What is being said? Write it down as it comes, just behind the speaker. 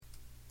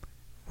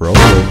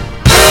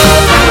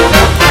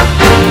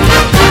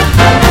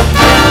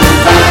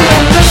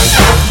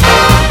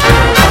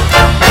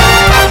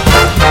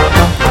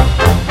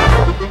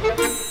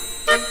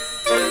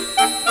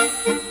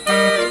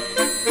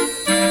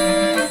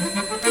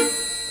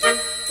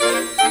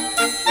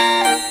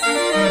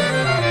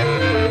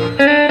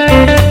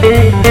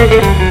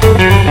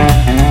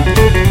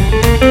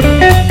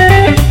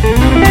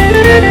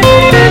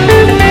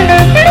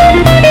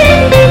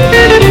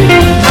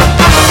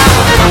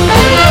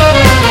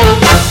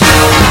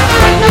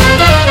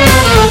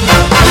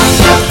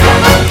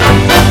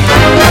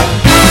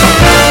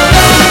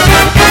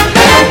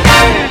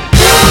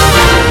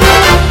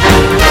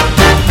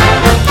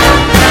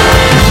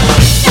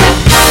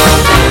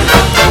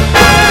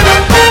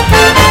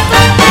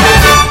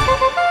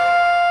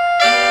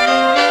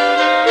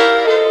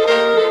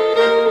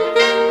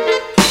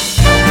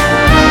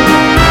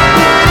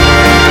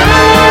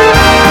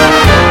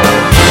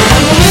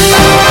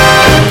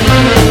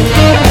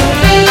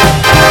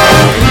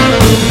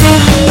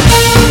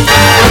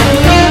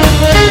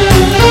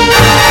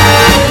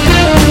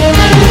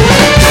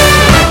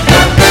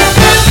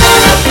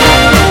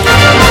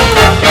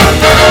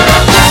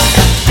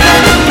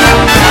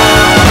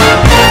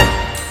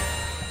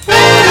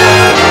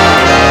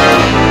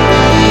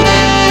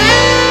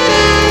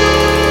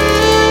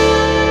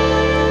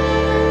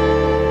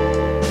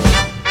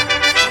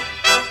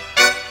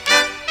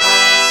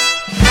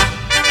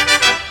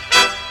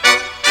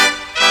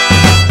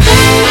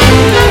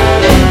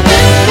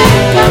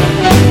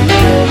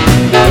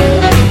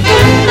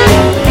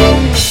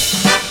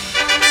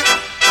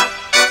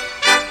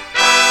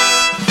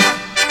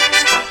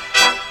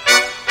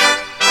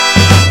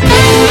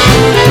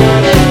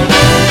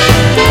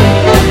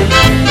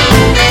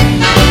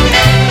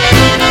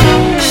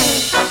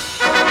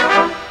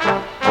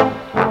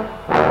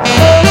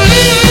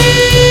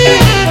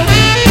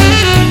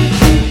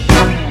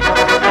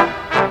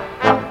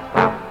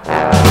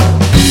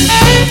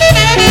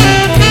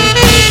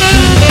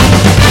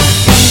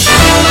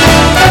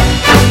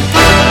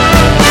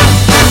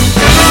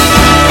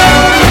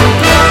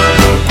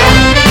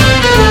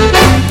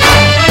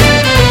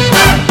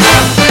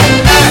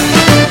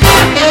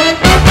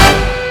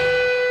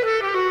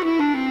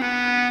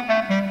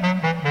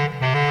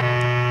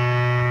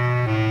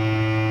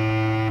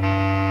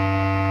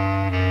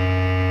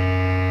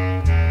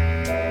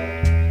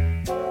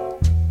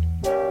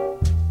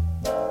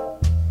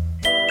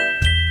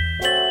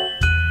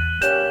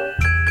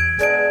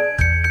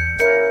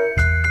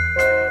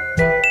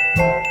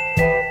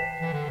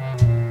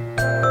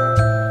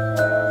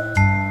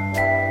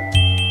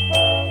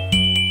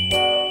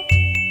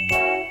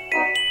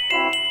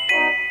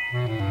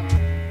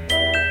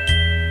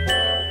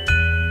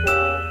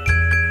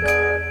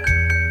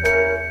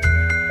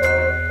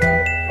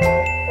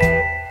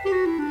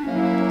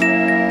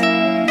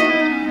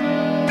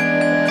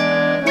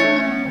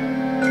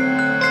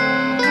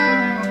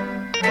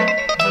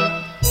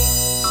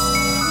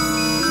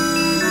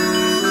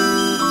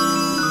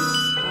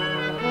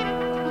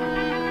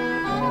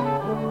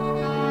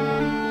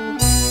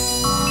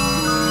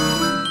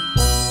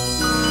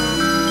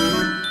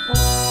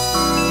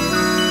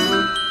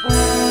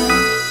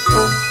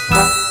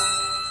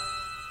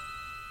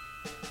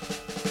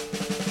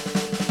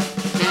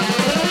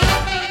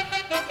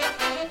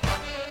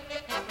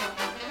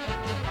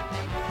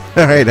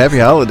All right, happy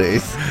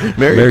holidays.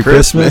 Merry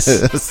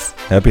Christmas.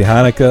 Happy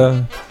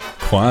Hanukkah,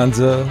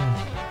 Kwanzaa,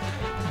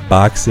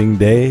 Boxing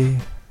Day,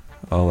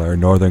 all our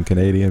Northern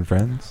Canadian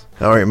friends.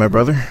 All right, my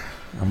brother.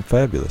 I'm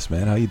fabulous,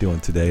 man. How you doing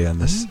today on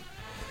this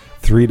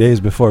 3 days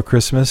before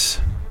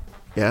Christmas?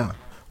 Yeah.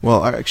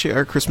 Well, actually,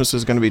 our Christmas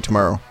is going to be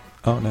tomorrow.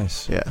 Oh,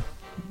 nice. Yeah.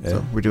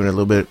 So we're doing it a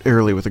little bit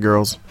early with the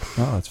girls.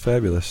 Oh, that's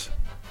fabulous.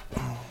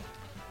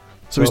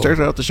 So we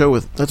started out the show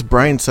with, that's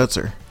Brian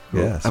Setzer.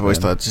 Yes, I've always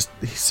thought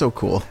he's so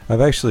cool. I've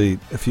actually,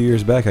 a few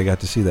years back, I got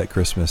to see that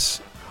Christmas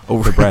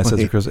Over Brian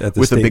Setzer Christmas at the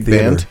with State the big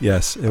Theater. band.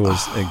 Yes, it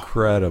was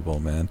incredible,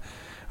 man.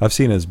 I've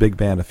seen his big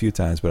band a few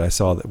times, but I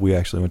saw that we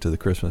actually went to the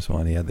Christmas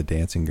one. He had the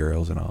dancing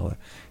girls and all that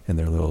in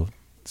their little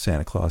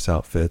Santa Claus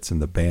outfits,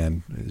 and the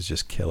band is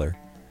just killer.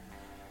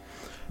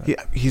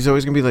 Yeah, he's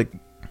always going to be like,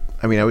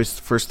 I mean, I always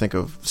first think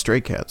of Stray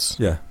Cats.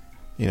 Yeah.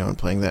 You know, and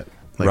playing that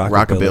like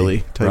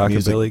rockabilly type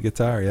music. Rockabilly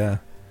guitar, yeah.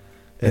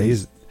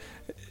 Yeah,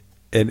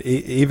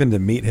 even to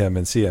meet him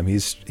and see him,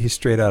 he's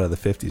straight out of the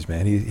 50s,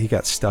 man. He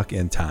got stuck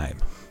in time,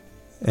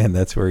 and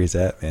that's where he's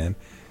at, man.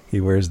 He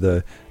wears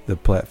the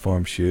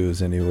platform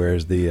shoes, and he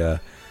wears the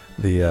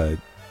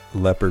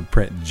leopard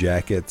print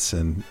jackets,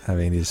 and I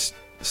mean, he's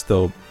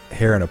still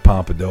hair in a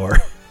pompadour,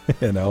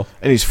 you know.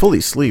 And he's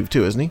fully sleeved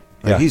too, isn't he?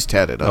 Like, yeah, he's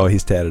tatted up. Oh,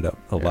 he's tatted up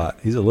a lot.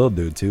 He's a little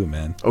dude too,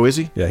 man. Oh, is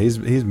he? Yeah, he's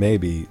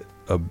maybe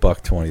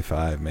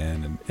 $125,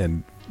 man,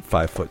 and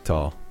 5 foot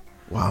tall.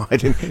 Wow, I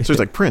didn't. So he's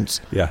like Prince.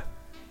 Yeah.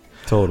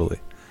 Totally.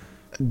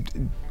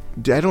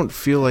 I don't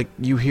feel like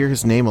you hear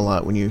his name a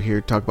lot when you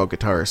talk about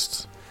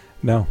guitarists.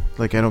 No.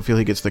 Like, I don't feel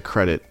he gets the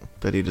credit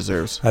that he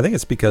deserves. I think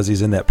it's because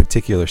he's in that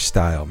particular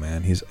style,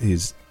 man. He's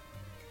 100%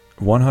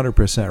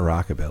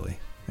 rockabilly,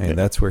 and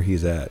that's where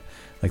he's at.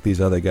 Like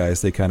these other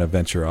guys, they kind of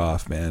venture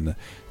off, man.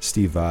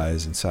 Steve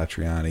Vai's and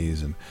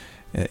Satriani's, and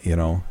you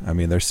know, I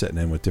mean, they're sitting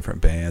in with different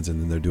bands, and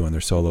then they're doing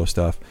their solo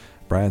stuff.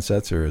 Brian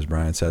Setzer is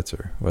Brian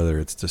Setzer, whether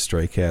it's the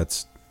Stray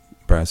Cats,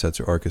 Brian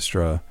Setzer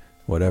Orchestra,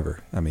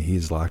 whatever. I mean,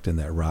 he's locked in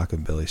that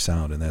rockabilly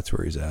sound, and that's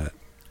where he's at.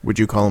 Would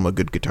you call him a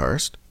good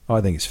guitarist? Oh,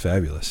 I think he's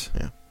fabulous.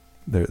 Yeah.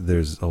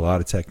 There's a lot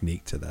of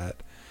technique to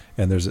that.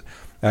 And there's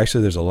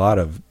a lot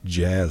of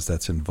jazz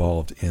that's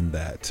involved in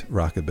that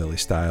rockabilly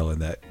style and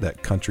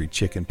that country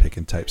chicken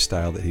picking type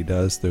style that he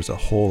does. There's a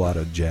whole lot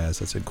of jazz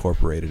that's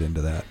incorporated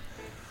into that.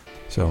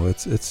 So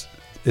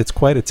it's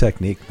quite a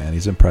technique, man.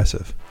 He's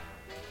impressive.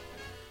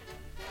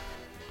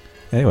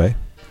 Anyway,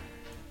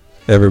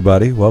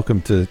 everybody,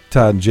 welcome to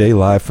Todd and Jay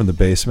live from the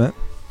basement.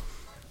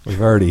 We've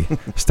already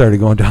started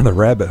going down the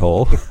rabbit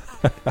hole.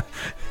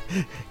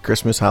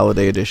 Christmas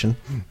holiday edition.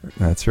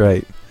 That's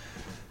right.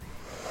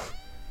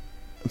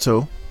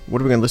 So,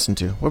 what are we going to listen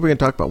to? What are we going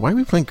to talk about? Why are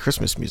we playing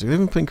Christmas music? They've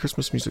been playing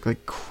Christmas music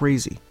like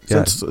crazy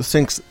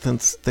since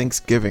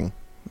Thanksgiving.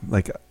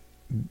 Like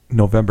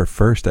November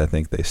 1st, I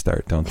think they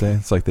start, don't they?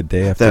 It's like the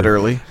day after that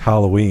early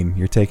Halloween.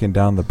 You're taking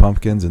down the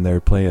pumpkins, and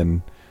they're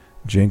playing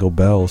Jingle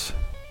Bells.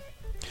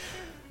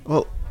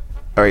 Well,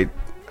 all right.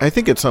 I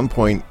think at some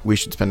point we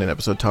should spend an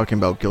episode talking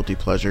about guilty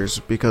pleasures,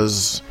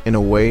 because in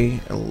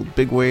a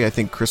big way, I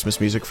think Christmas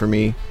music for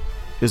me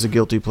is a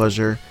guilty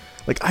pleasure.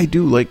 Like, I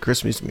do like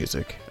Christmas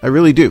music. I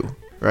really do,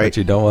 right? But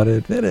you don't want to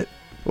admit it.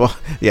 Well,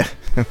 yeah.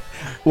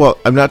 Well,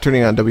 I'm not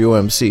turning on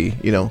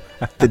WMC,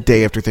 the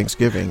day after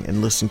Thanksgiving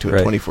and listening to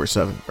it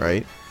 24/7,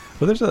 right?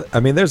 Well,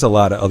 there's a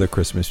lot of other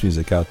Christmas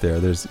music out there.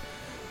 There's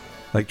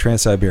like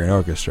Trans-Siberian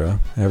Orchestra.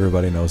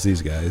 Everybody knows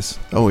these guys.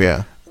 Oh,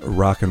 yeah.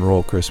 Rock and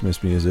roll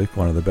Christmas music,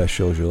 one of the best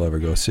shows you'll ever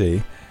go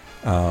see.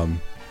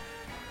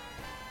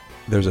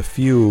 There's a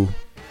few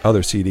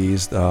other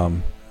CDs. A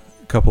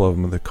couple of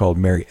them they're called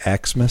Merry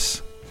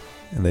Xmas,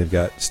 and they've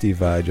got Steve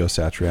Vai, Joe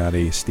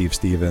Satriani, Steve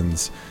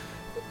Stevens,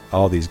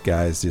 all these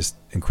guys, just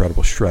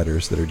incredible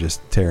shredders that are just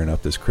tearing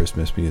up this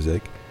Christmas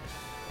music.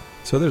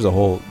 So there's a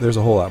whole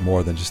lot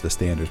more than just the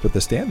standards, but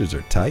the standards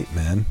are tight,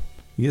 man.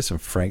 You get some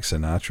Frank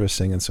Sinatra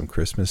singing some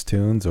Christmas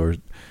tunes, or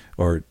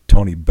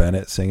Tony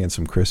Bennett singing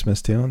some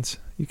Christmas tunes.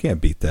 You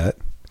can't beat that.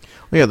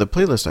 Well, yeah, the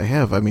playlist I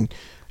have, I mean,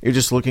 you're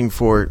just looking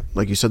for,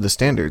 like you said, the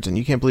standards, and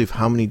you can't believe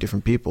how many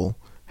different people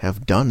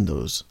have done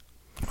those.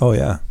 Oh,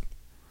 yeah.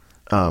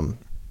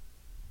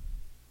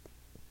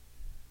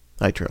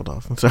 I trailed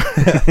off. I'm sorry.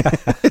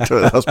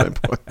 That was my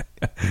point.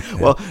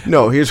 Well,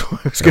 no, here's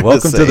what I was going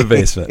to say. Welcome to the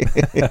basement.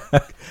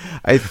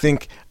 I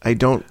think I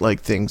don't like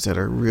things that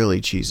are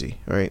really cheesy,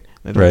 right?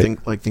 I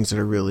don't like things that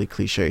are really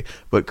cliche.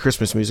 But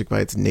Christmas music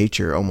by its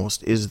nature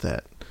almost is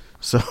that.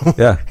 So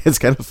it's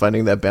kind of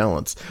finding that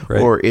balance.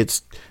 Right. Or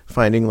it's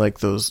finding like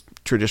those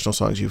traditional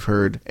songs you've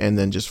heard and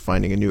then just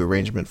finding a new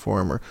arrangement for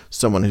them, or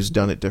someone who's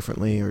done it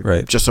differently,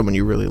 or just someone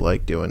you really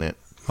like doing it.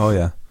 Oh,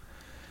 yeah.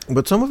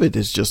 But some of it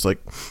is just like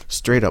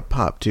straight up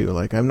pop too.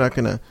 Like, I'm not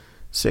gonna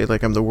say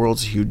like I'm the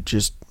world's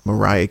hugest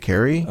Mariah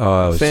Carey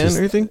fan or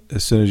anything.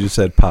 As soon as you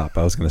said pop,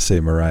 I was gonna say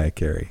Mariah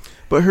Carey.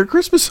 But her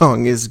Christmas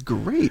song is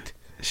great.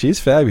 She's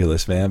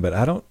fabulous, man. But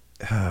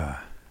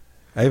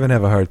I even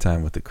have a hard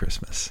time with the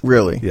Christmas.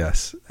 Really?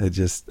 Yes.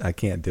 I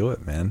can't do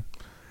it, man.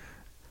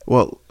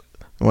 Well,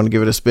 I want to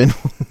give it a spin.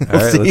 All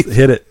right, let's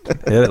hit it.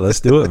 Let's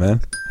do it,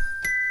 man.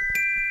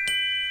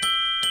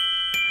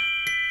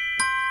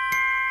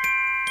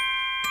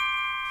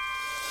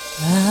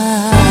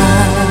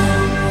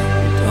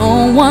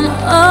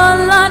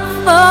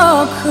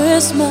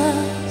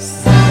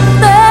 Christmas,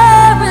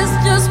 there is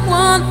just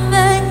one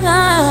thing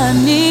I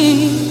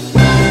need.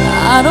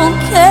 I don't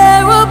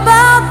care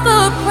about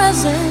the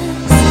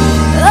presents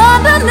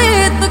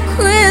underneath the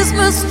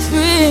Christmas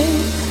tree.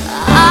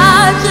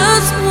 I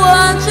just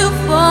want you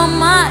for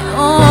my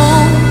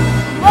own,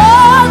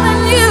 more than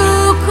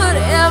you could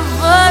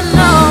ever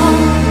know.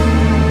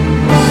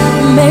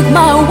 Make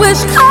my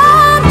wish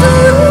come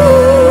true.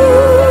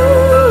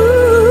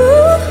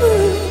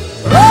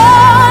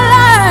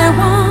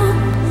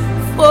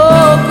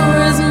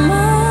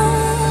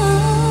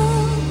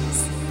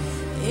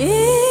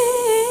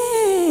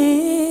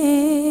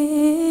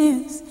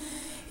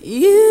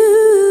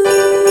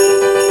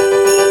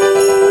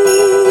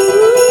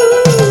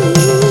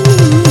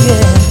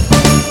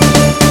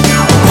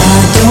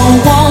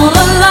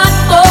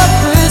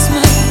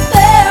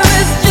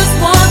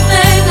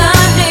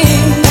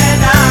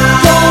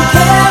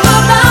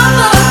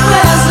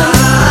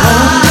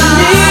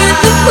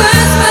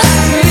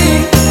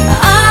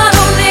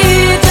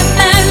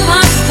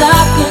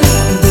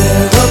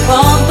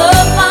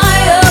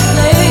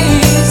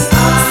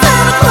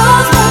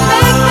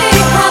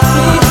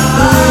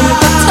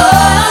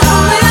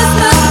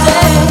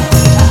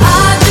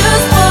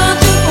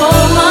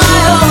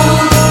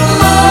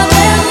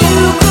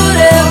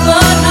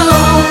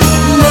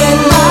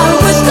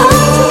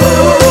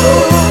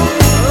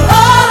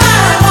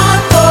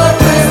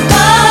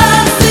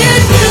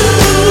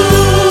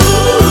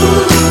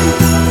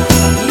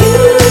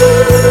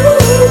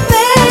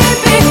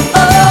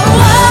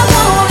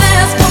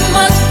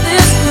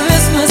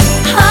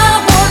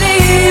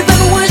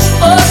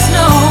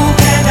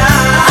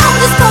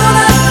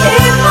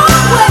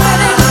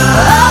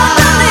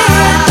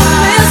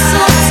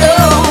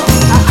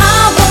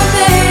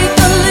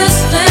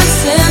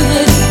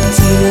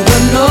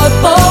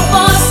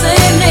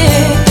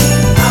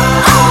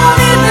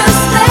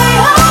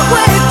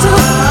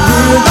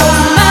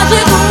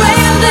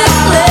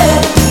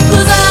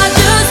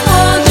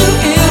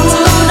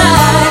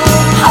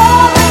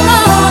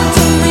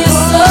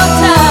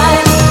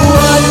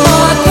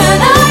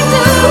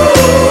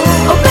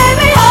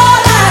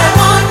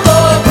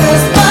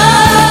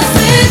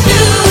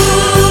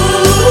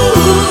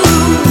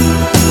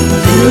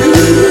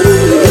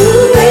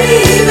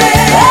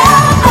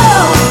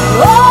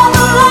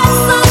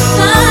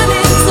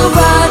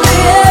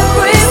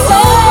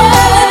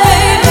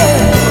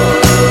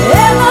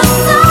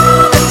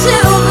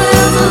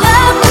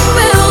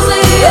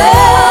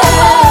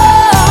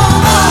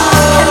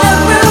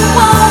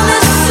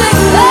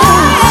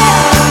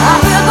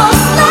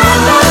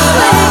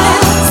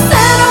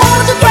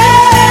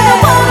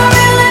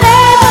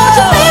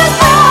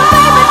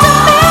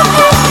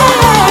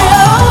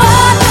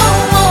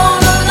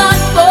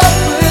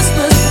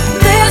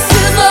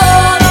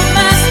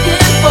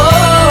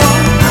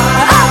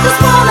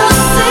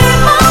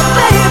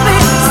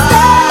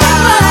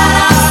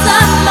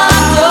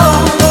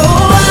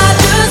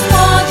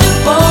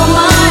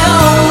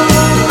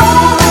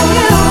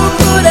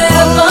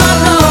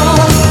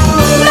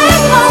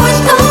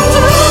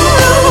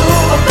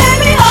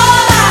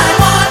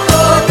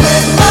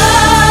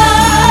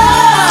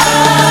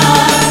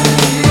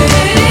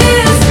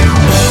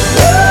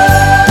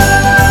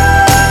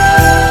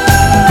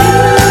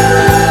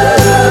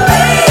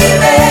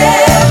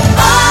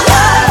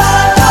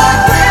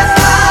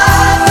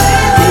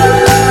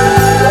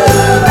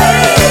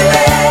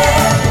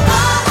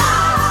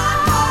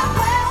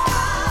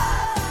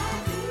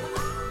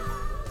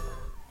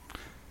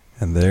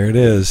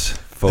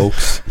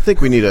 Folks, I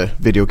think we need a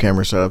video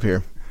camera set up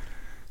here.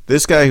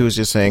 This guy who was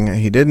just saying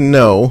he didn't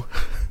know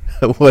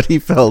what he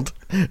felt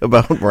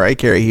about Mariah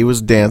Carey. He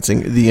was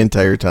dancing the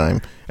entire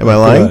time. Am I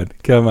lying? God.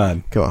 Come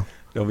on.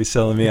 Don't be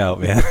selling me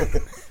out, man.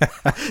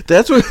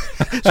 That's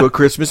what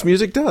Christmas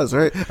music does,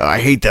 right? Oh, I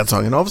hate that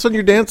song, and all of a sudden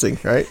you're dancing,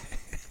 right?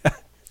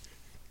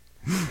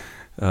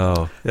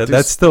 Oh,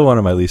 that's still one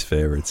of my least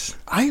favorites.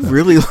 I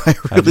really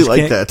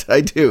like that. I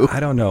do. I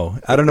don't know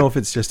if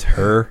it's just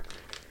her.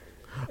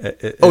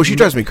 She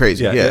drives me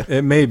crazy. Yeah.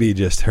 It may be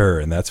just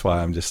her, and that's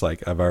why I'm just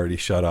like, I've already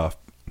shut off.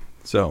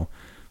 So,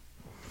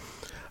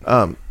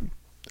 and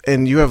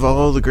you have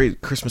all the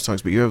great Christmas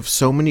songs, but you have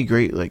so many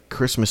great like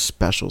Christmas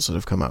specials that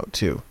have come out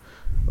too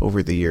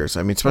over the years.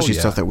 I mean, especially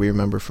stuff that we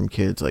remember from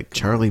kids, like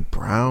Charlie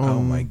Brown.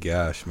 Oh my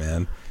gosh,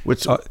 man!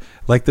 Which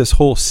like this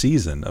whole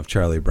season of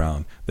Charlie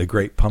Brown, the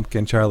Great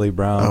Pumpkin Charlie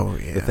Brown,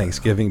 the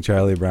Thanksgiving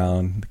Charlie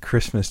Brown, the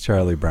Christmas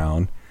Charlie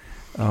Brown.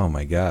 Oh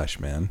my gosh,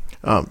 man!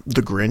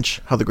 The Grinch,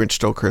 How the Grinch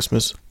Stole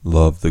Christmas.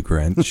 Love the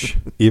Grinch.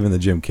 Even the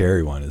Jim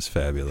Carrey one is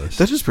fabulous.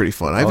 That is pretty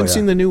fun. I haven't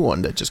seen the new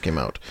one that just came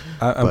out.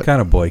 I'm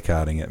kind of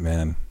boycotting it,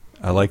 man.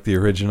 I like the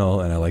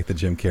original and I like the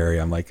Jim Carrey.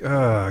 I'm like,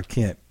 I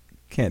can't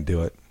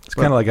do it. It's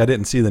kind of like I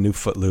didn't see the new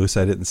Footloose.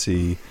 I didn't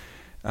see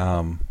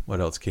what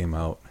else came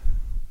out.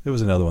 There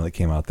was another one that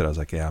came out that I was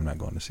like, I'm not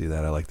going to see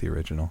that. I like the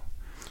original.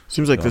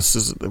 Seems like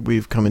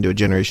we've come into a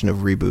generation of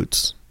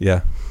reboots.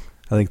 Yeah,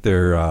 I think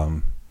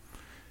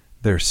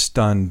they're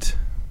stunned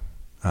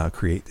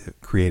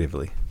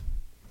creatively.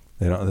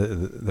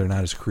 They're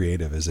not as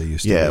creative as they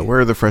used to be. Yeah, where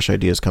are the fresh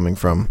ideas coming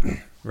from?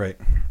 Right.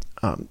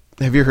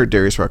 Have you heard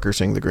Darius Rucker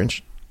sing The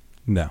Grinch?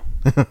 No.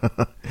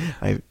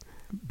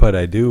 But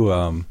I do.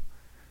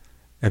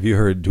 Have you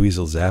heard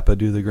Dweezil Zappa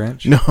do The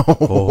Grinch? No.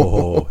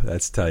 Oh,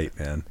 that's tight,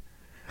 man.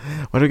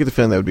 Why do I get the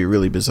feeling that would be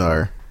really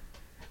bizarre?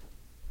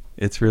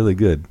 It's really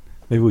good.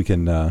 Maybe we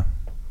can. Do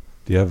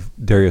you have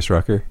Darius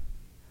Rucker?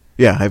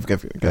 Yeah, I've got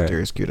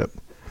Darius queued up.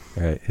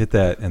 All right, hit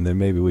that, and then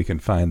maybe we can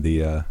find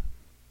the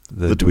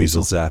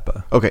Dweezil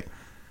Zappa. Okay.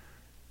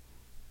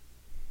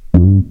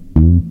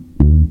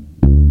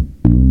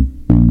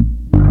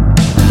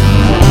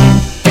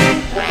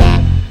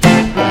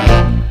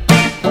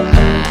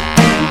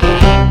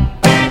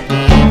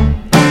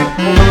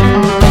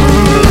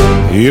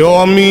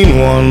 You're a mean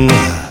one,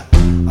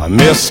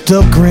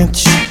 Mr.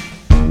 Grinch.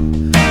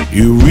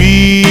 You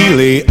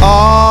really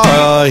are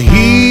a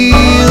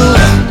heel.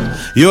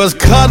 You're as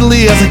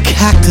cuddly as a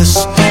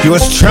cactus. You're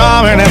as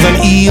charming as an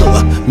eel,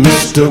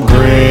 Mr.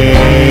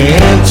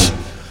 Grinch.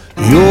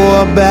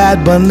 You're a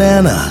bad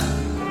banana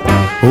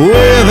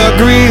with a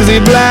greasy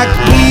black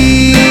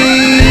peel.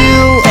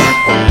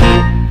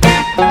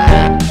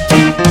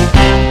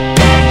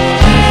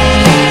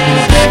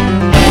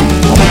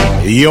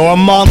 You're a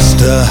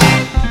monster,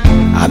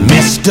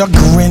 Mr.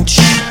 Grinch.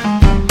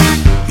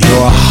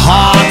 Your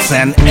heart's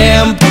an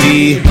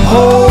empty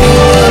hole.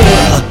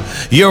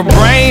 Your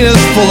brain is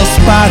full of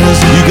spiders.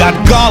 You got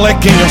garlic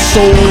in your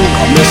soul,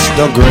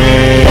 Mr.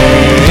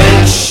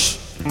 Grinch.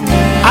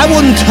 I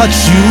wouldn't touch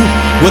you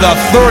with a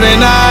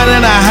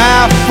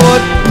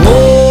 39.5-foot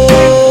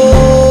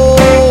pole.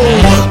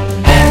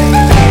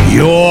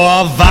 You're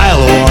a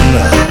vile one,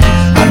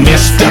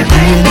 Mr.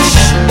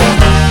 Grinch.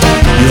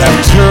 You have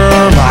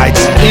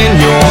termites in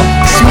your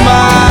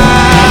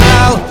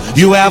smile.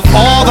 You have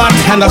all the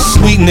tender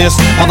sweetness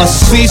of a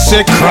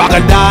seasick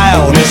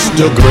crocodile,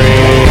 Mr.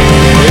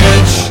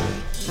 Grinch.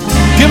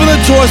 Given a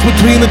choice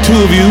between the two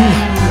of you,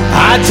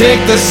 I take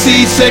the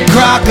seasick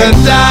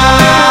crocodile.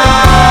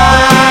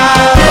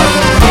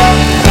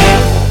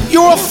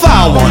 You're a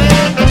foul one,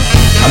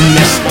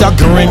 Mr.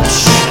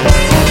 Grinch.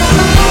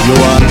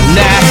 You're a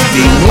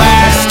nasty,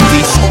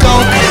 nasty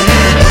skunk.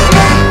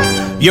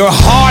 Your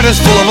heart is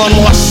full of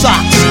unwashed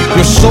socks.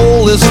 Your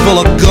soul is full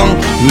of gunk,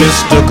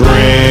 Mr.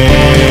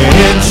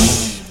 Grinch.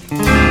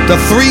 The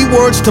 3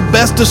 words to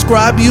best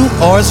describe you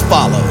are as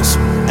follows,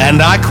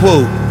 and I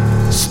quote: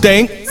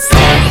 stink,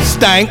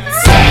 stank,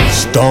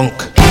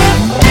 stunk.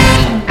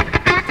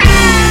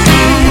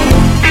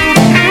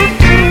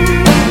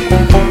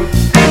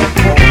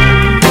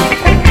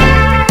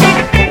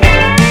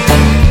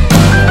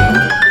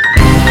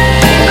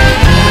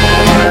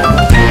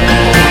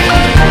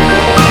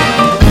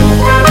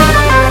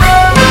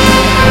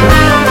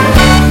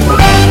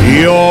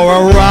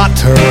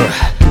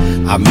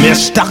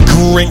 Mr.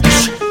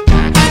 Grinch,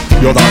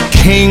 you're the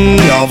king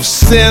of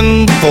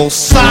sinful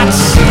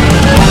sots.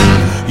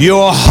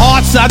 Your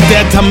heart's a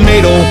dead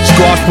tomato,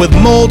 squashed with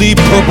moldy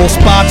purple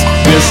spots,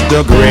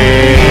 Mr.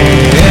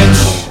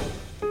 Grinch.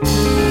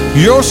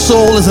 Your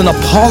soul is an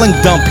appalling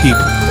dump heap,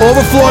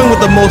 overflowing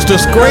with the most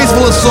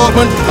disgraceful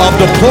assortment of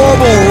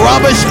deplorable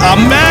rubbish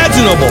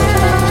imaginable.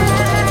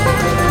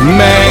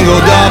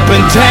 Mangled up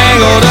and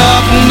tangled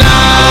up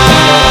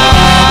knots.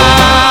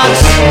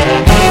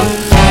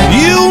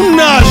 You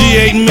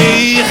nauseate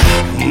me,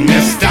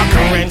 Mr.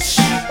 Grinch.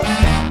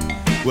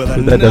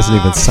 That doesn't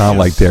even sound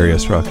like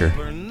Darius Rucker.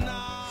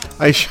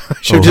 I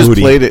should just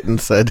played it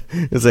and said,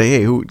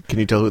 hey, who can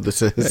you tell who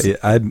this is? Yeah,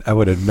 I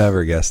would have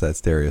never guessed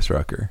that's Darius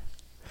Rucker.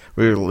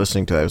 We were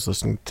listening to that. I was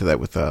listening to that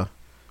with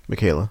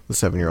Michaela, the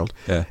 7-year-old.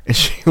 Yeah. And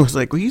she was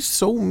like, well, he's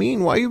so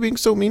mean. Why are you being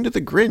so mean to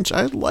the Grinch?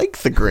 I like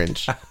the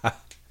Grinch.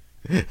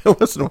 It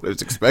wasn't what I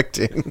was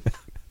expecting.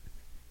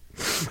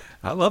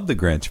 I love the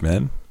Grinch,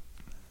 man.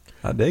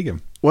 I dig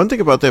him. One thing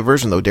about that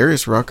version, though,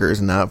 Darius Rucker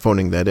is not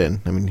phoning that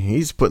in. I mean,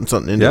 he's putting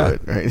something into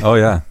it, right? Oh,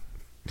 yeah.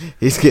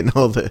 He's getting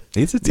all the...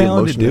 He's a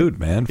talented dude,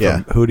 man.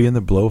 From Hootie and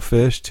the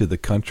Blowfish to the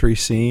country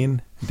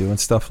scene, doing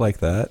stuff like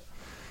that.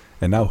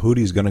 And now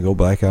Hootie's going to go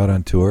back out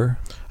on tour.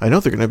 I know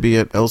they're going to be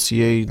at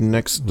LCA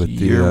next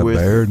year with...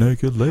 Bare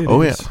Naked Ladies.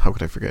 Oh, yeah. How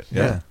could I forget?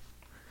 Yeah.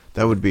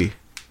 That would be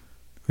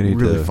a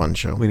really fun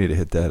show. We need to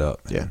hit that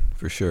up. Yeah.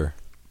 For sure.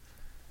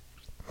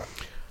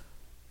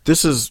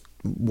 This is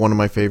one of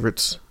my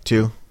favorites,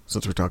 too,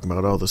 since we're talking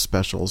about all the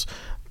specials.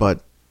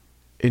 But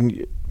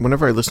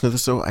whenever I listen to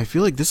this, though, I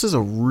feel like this is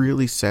a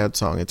really sad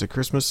song. It's a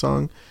Christmas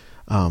song,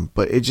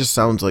 but it just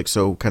sounds like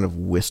so kind of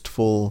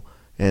wistful,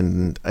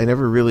 and I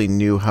never really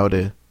knew how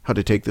to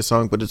take this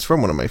song, but it's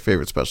from one of my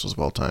favorite specials of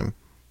all time.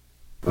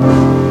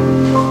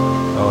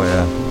 Oh,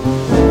 yeah.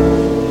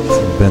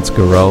 Some Vince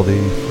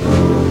Guaraldi,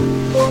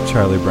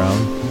 Charlie Brown.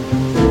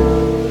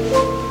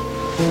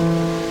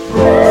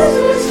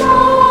 Christmas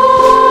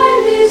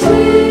time is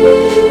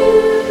here,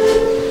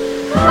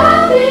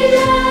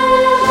 happiness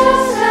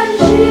and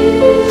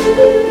cheer,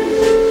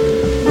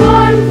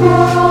 one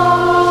for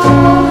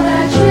all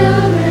that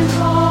children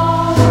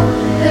call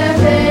their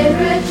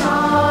favorite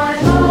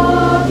time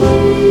of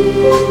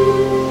year.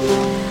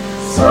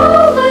 So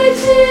late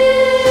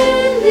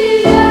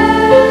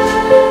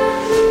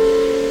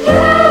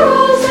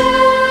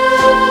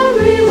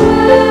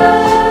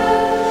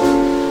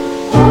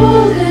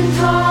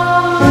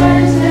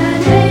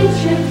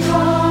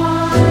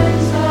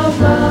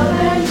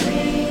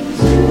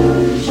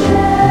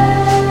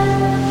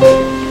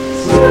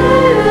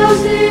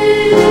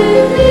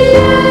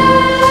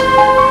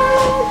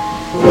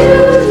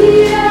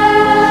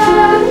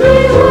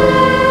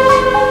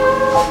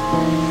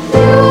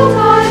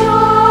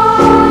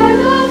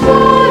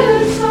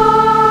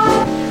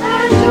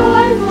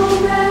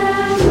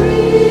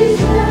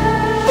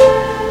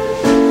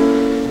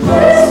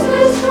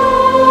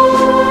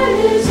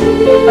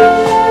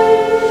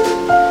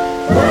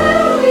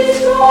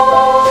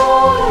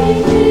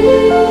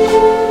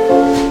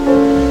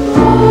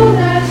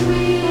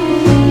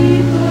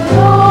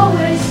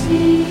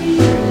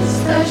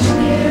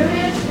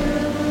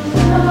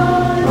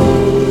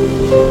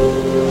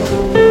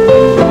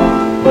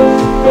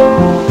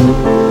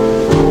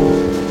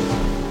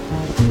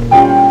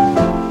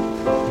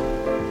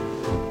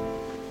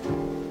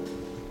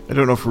I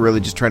don't know if we're really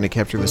just trying to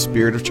capture the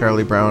spirit of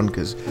Charlie Brown,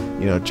 because,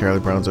 you know, Charlie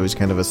Brown's always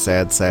kind of a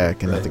sad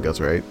sack and nothing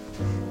goes right.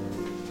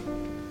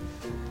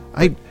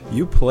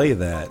 You play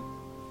that,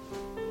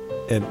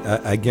 and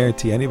I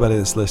guarantee anybody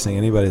that's listening,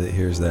 anybody that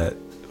hears that,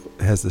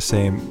 has the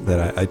same,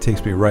 that it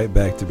takes me right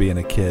back to being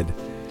a kid.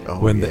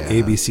 When the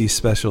ABC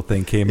special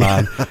thing came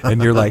on,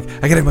 and you're like,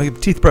 I gotta have my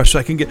teeth brushed so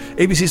I can get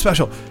ABC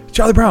special,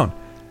 Charlie Brown,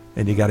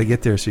 and you got to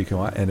get there so you can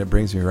watch, and it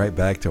brings me right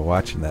back to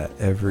watching that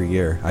every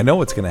year. I know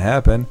what's going to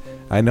happen.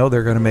 I know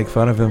they're going to make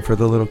fun of him for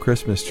the little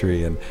Christmas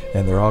tree, and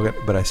they're all going,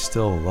 but I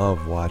still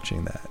love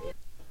watching that.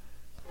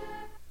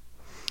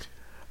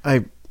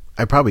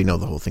 I probably know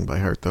the whole thing by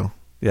heart, though.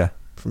 Yeah,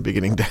 from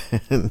beginning to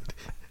end.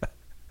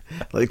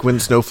 Like when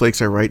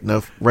snowflakes are ripe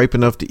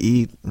enough to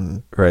eat.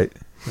 And right.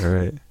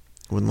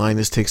 When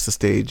Linus takes the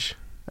stage.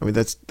 I mean,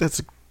 that's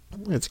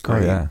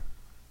great. Oh, yeah.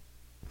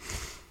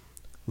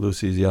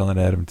 Lucy's yelling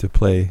at him to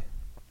play,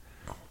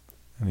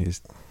 and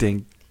he's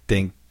ding,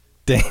 ding,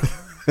 ding.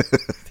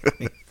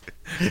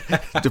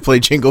 To play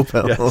Jingle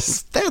Bells.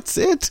 Yes. That's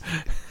it.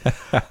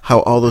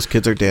 How all those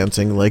kids are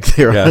dancing like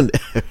they're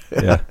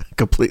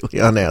completely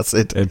on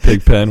acid. And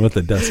Pigpen with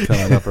the dust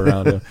coming up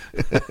around him.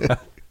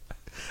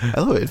 I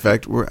love it. In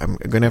fact, I'm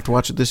going to have to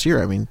watch it this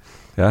year. I mean,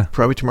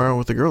 probably tomorrow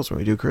with the girls when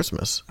we do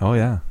Christmas. Oh,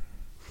 yeah.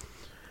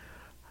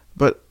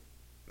 But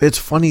it's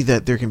funny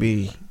that there can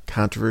be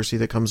controversy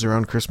that comes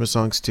around Christmas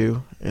songs,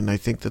 too. And I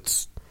think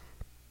that's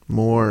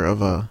more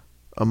of a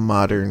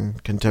modern,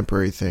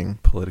 contemporary thing.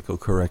 Political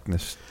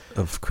correctness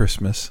of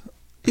Christmas.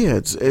 Yeah,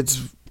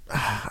 it's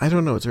I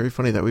don't know. It's very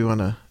funny that we want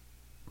to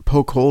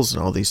poke holes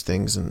in all these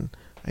things. And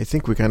I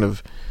think we kind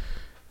of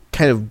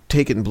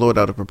take it and blow it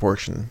out of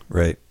proportion.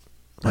 Right.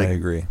 I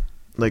agree.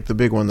 Like the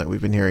big one that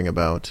we've been hearing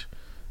about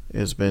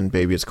has been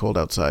Baby It's Cold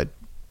Outside.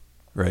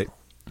 Right.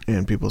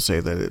 And people say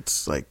that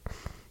it's like,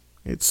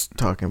 it's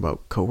talking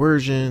about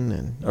coercion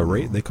and a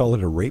rape. They call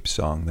it a rape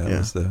song. That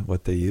was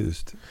what they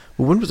used.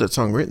 Well, when was that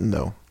song written,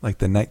 though? Like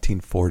the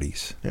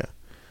 1940s. Yeah.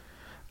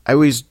 I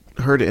always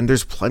heard it, and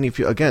there's plenty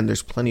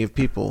of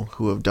people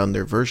who have done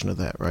their version of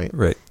that, right?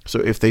 Right. So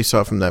if they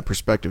saw it from that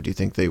perspective, do you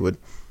think they would,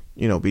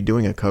 be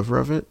doing a cover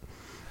of it?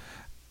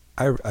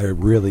 I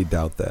really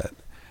doubt that.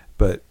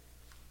 But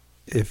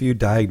if you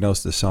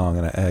diagnose the song,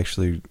 and I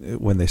actually,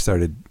 when they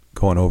started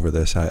going over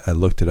this, I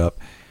looked it up.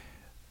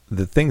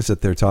 The things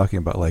that they're talking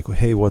about, like,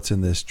 hey, what's in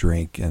this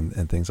drink,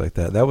 and things like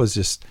that, that was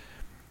just,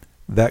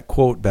 that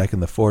quote back in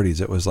the 40s,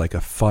 it was like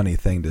a funny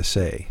thing to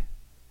say.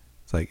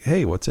 It's like,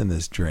 hey, what's in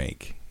this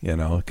drink?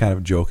 Kind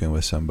of joking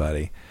with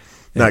somebody.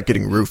 Not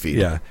getting roofied.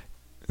 Yeah.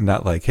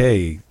 Not like,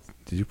 hey,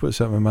 did you put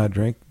something in my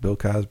drink? Bill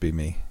Cosby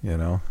me,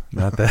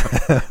 Not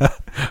that.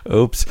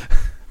 Oops.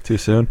 Too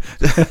soon?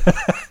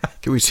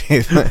 Can we say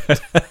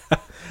that?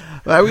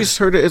 I always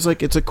heard it as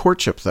like it's a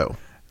courtship, though.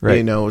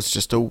 Right. It's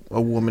just a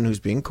woman who's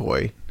being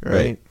coy,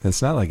 right?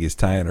 It's not like he's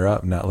tying her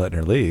up and not letting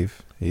her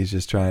leave. He's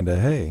just trying to,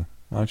 hey,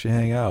 why don't you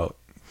hang out?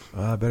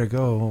 I better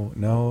go.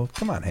 No,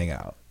 come on, hang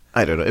out.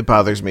 I don't know. It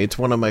bothers me. It's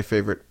one of my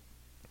favorite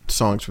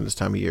songs from this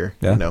time of year.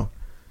 Yeah.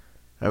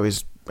 I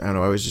always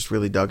just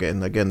really dug it.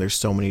 And again, there's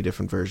so many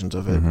different versions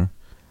of it. Mm-hmm.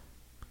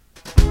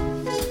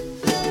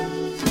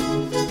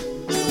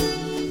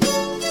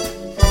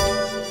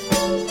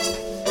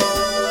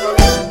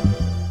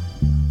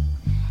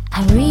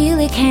 I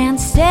really can't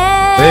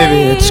stay.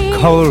 Baby, it's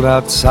cold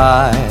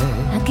outside.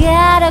 I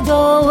gotta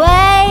go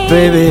away.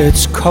 Baby,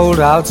 it's cold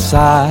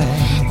outside.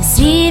 This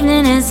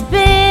evening has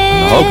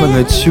been hoping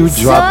that you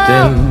dropped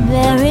in.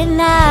 Very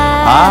nice.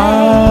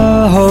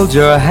 I'll hold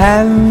your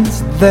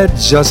hands, they're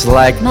just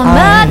like my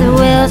ice. mother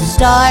will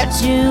start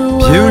to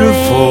worry.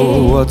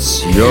 Beautiful,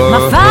 what's your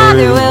My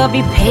father hurry? will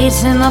be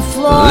pacing the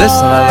floor.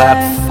 Listen to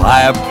that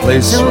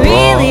fireplace So roar.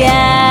 really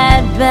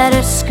I'd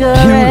better scurry.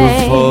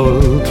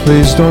 Beautiful,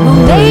 please don't Well,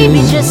 hurry.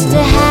 maybe just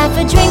to have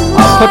a drink more.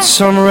 I'll put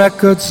some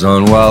records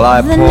on while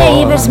I The pour.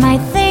 neighbors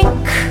might think,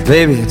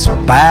 baby, it's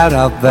bad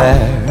out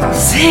there.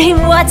 say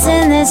what's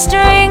in this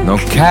drink. No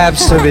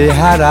cabs to be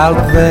had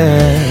out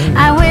there.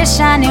 I wish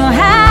I knew Your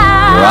how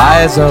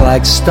eyes are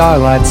like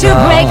starlight to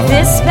now. break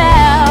this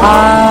spell.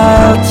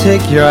 I'll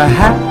take your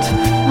hat.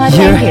 Oh,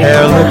 Your thank you.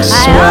 hair looks I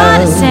ought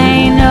to swell.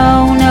 say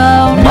no,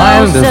 no,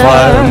 Mind no, if sir.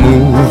 I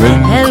move in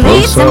At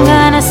least closer? I'm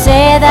gonna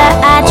say that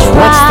I tried.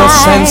 What's the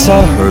sense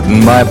of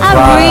hurting my I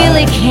pride?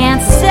 really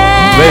can't say.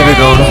 Baby,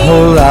 don't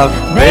hold out.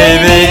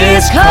 Baby,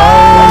 it's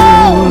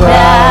cold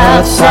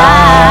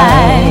outside.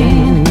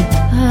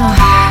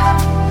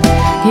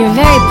 You're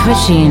very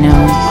pushy,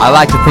 I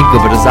like to think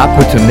of it as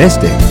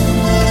opportunistic.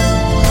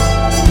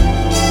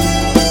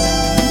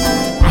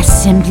 I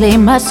simply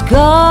must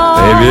go.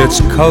 Baby,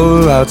 it's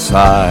cold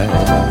outside.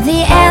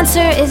 The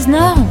answer is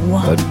no.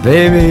 But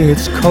baby,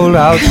 it's cold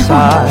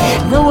outside.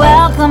 The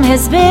welcome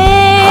has been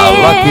How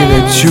lucky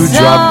that you so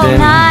dropped in.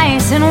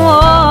 nice and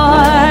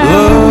warm.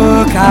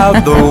 Look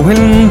out the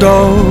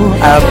window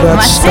at that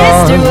My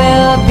storm. sister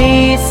will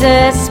be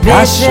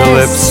Gosh, your suspicious.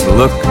 lips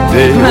look My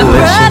brother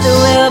delicious.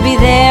 will be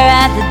there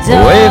at the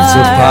door. Waves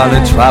upon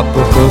a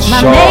tropical My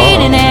shore.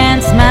 maiden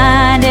aunt's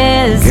mind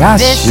is is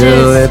Gosh, vicious.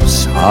 your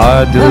lips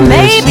are But delicious.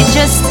 maybe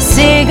just a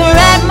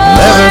cigarette more.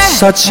 Never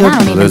such a I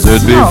don't even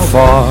blizzard smoke.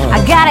 before. I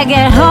gotta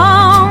get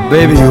home.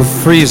 Baby, you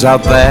freeze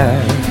out there.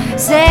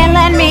 Say,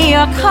 lend me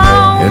your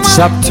comb. It's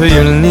up to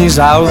your knees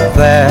out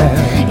there.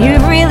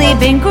 You've really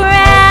been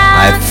grand.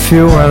 I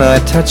feel when I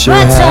touch your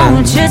But hand.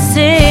 don't you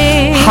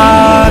see?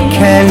 How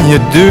can you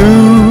do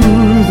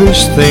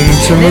this thing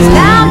to me? There's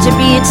bound to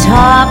be a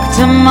talk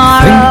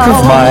tomorrow. Think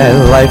of my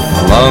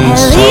lifelong At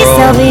least sorrow.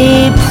 there'll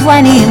be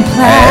plenty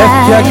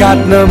implied. If you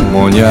got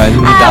pneumonia and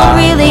you I die,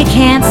 really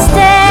can't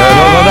stay.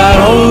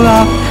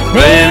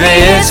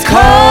 baby, it's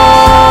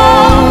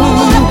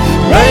cold.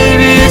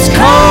 Baby, it's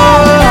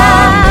cold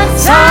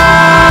outside.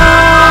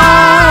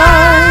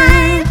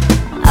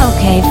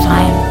 Okay,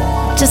 fine.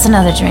 Just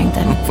another drink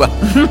then. Well,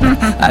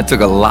 that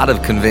took a lot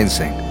of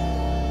convincing.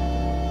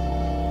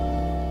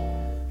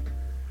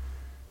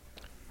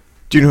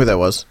 Do you know who that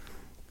was?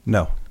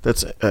 No.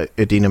 That's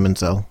Idina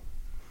Menzel.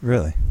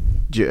 Really?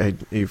 Are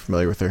you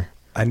familiar with her?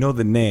 I know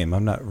the name.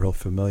 I'm not real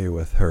familiar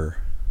with her.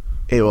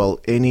 Hey,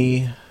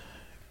 any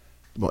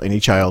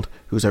child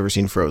who's ever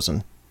seen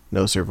Frozen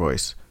knows her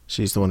voice.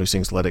 She's the one who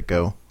sings "Let It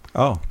Go."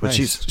 Oh, But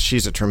nice.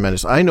 she's a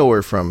tremendous. I know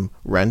her from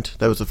Rent.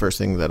 That was the first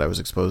thing that I was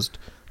exposed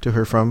to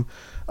her from.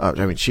 I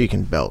mean, she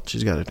can belt.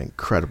 She's got an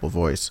incredible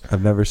voice.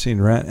 I've never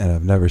seen Rent, and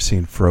I've never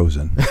seen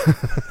Frozen.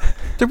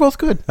 They're both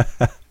good.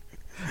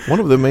 One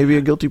of them may be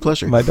a guilty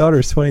pleasure. My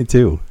daughter's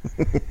 22.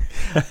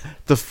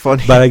 The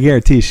funny, But I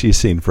guarantee she's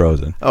seen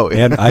Frozen. Oh,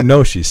 yeah. And I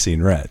know she's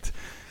seen Rent.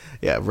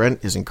 yeah, Rent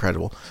is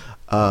incredible.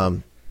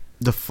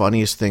 The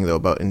funniest thing though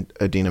about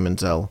Idina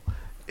Menzel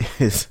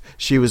is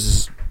she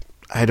was,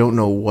 I don't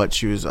know what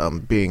she was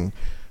being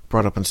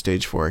brought up on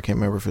stage for. I can't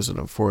remember if it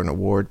was for an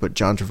award, but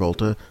John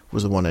Travolta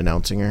was the one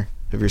announcing her.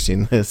 Have you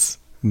seen this?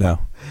 No.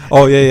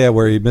 Oh, yeah,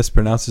 where he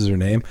mispronounces her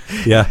name.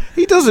 Yeah.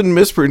 He doesn't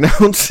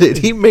mispronounce it.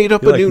 He made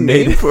up a new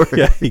name for her.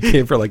 Yeah, he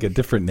came for like a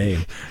different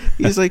name.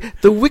 He's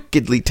like, the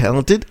wickedly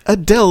talented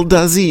Adele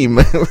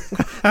Dazeem.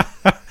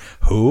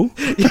 Who?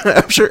 Yeah,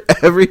 I'm sure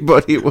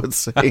everybody was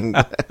saying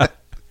that.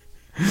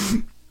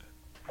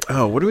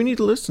 Oh, what do we need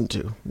to listen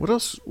to? What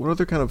else? What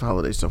other kind of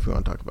holiday stuff we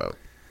want to talk about?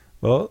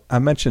 Well, I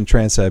mentioned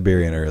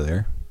Trans-Siberian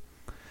earlier.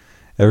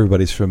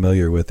 Everybody's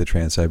familiar with the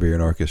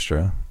Trans-Siberian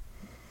Orchestra.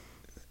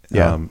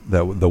 Yeah.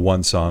 The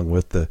one song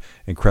with the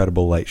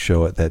incredible light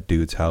show at that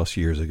dude's house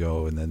years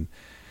ago. And then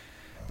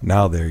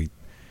now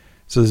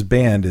so this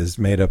band is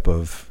made up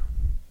of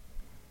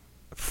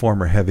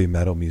former heavy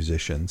metal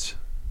musicians.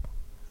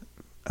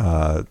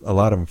 A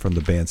lot of them from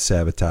the band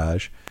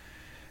Sabotage,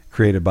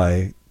 created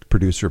by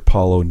producer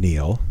Paul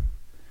O'Neill.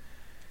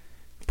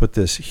 Put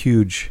this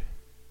huge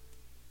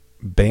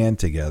band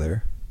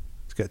together.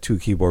 It's got 2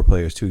 keyboard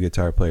players, 2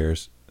 guitar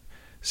players,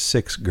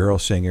 6 girl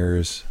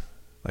singers,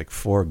 like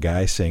 4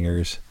 guy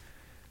singers,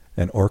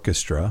 an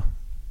orchestra,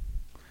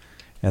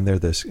 and they're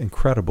this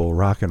incredible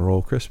rock and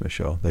roll Christmas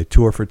show. They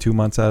tour for 2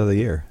 months out of the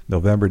year,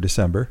 November,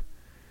 December,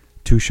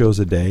 2 shows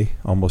a day,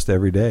 almost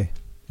every day,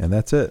 and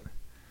that's it.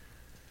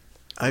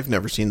 I've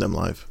never seen them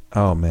live.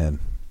 Oh man,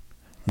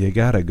 you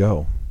gotta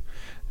go.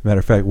 Matter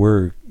of fact,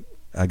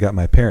 I got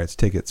my parents'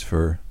 tickets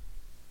for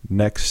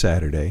next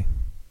Saturday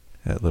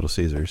at Little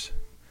Caesars.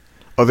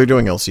 Oh, they're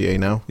doing LCA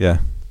now? Yeah.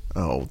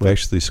 Oh, We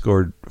actually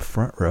scored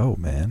front row,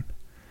 man.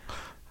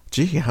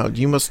 gee, how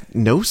you must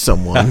know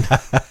someone.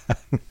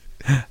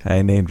 I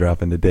ain't name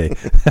dropping today.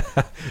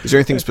 Is there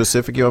anything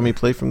specific you want me to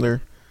play from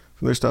their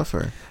stuff?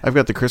 Or I've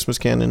got the Christmas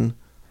Canon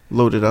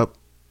loaded up.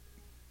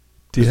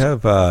 Do you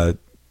have the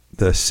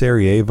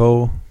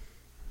Sarajevo?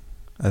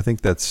 I think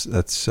that's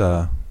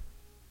one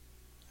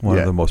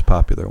of the most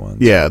popular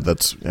ones. Yeah,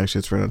 it's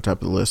right on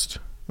top of the list.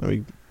 Let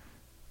me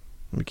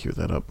cue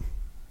that up.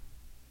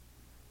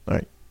 All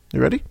right,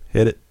 you ready?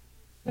 Hit it.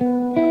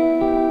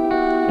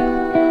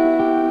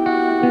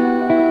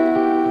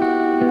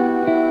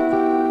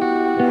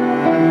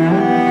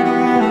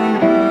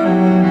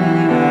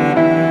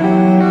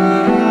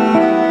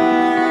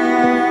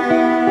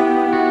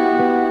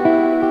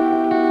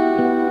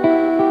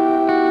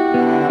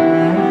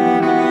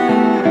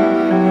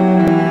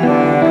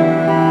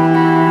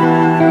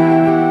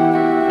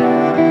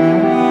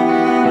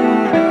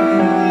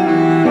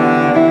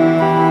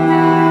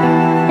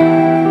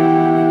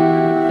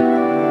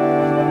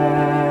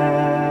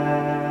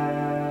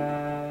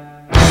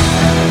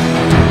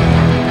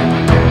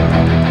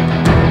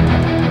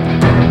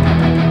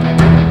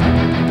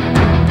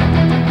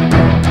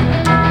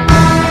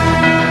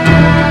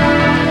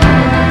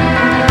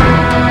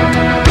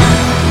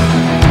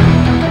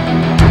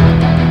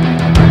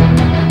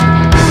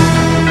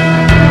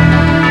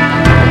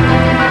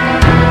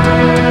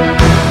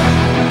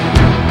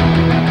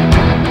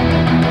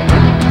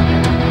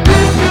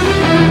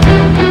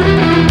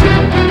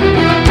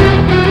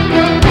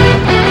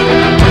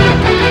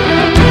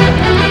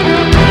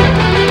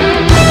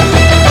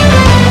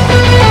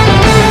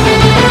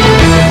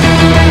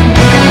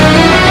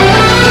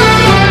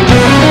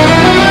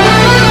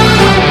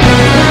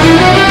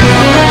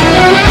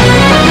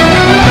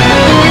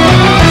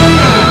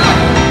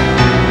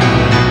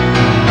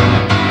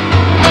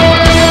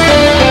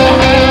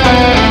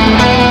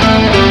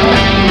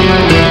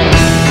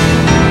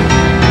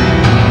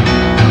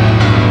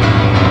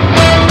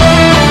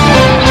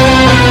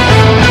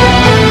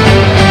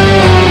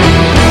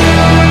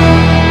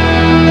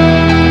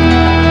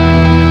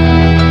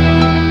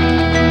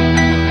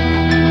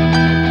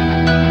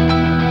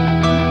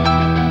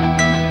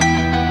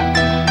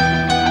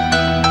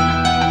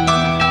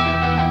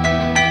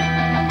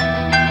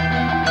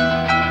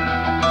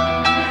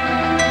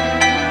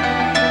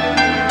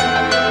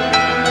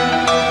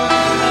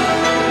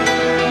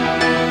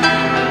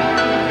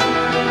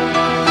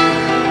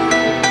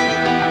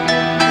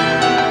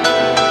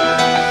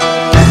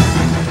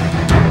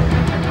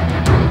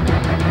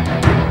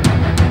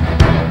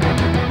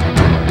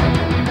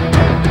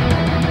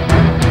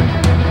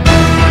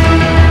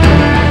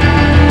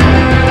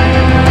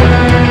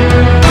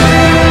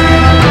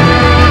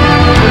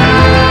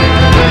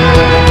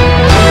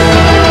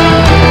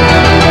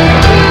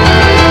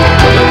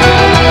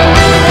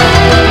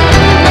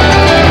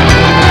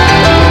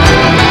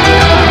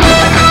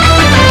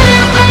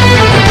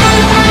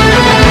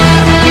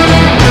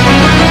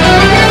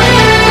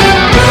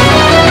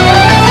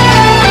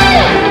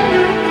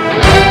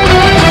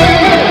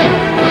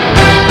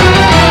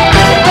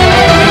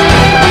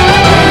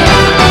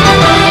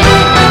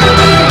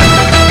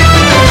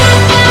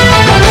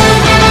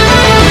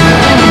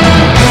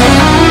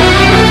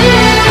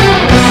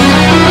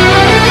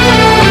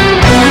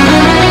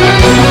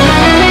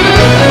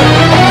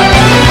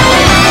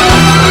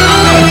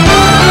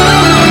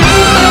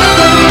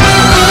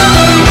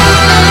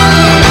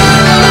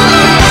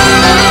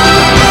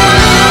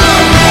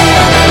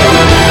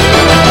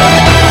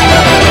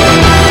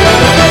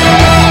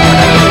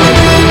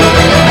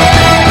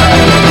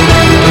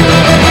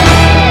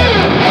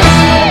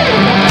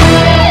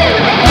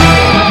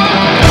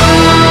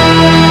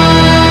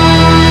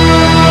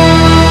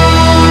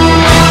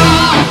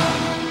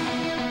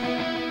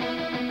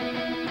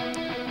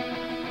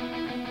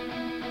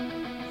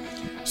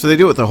 So they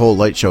do it with the whole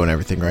light show and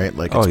everything, right?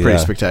 Like, it's pretty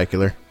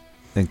spectacular.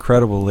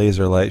 Incredible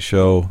laser light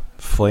show,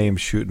 flames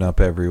shooting up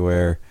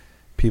everywhere,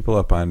 people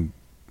up on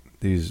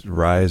these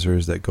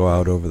risers that go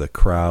out over the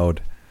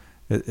crowd.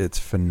 It's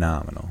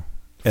phenomenal.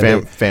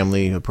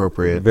 Family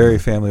appropriate. Very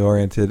family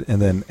oriented. And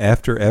then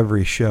after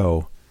every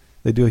show,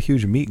 they do a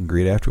huge meet and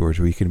greet afterwards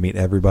where you can meet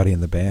everybody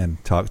in the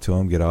band, talk to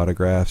them, get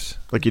autographs.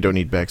 Like you don't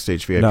need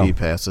backstage VIP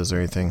passes or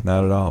anything.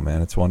 Not at all,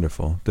 man. It's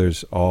wonderful.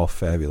 There's all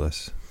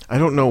fabulous. I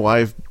don't know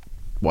why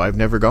I've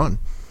never gone.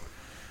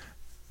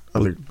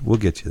 We'll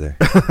get you there.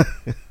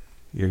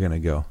 You're going to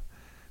go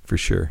for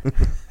sure.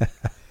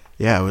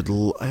 Yeah,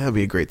 that'd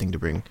be a great thing to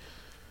bring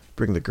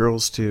the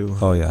girls to.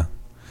 Oh, yeah.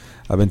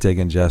 I've been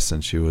taking Jess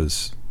since she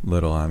was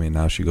little. I mean,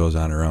 now she goes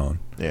on her own.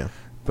 Yeah.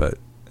 But,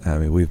 I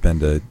mean, we've been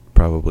to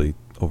probably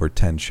over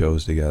 10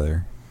 shows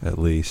together, at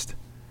least.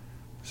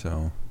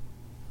 So,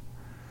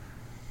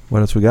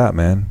 what else we got,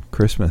 man?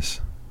 Christmas.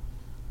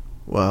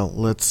 Well,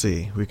 let's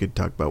see. We could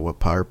talk about what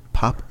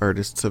pop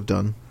artists have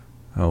done.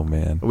 Oh,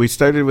 man. We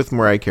started with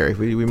Mariah Carey.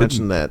 We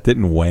mentioned that.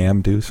 Didn't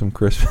Wham do some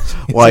Christmas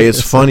music? Why,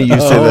 it's funny you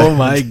say that. Oh,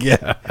 my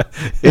God.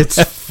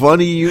 It's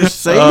funny you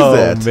say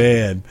that. Oh,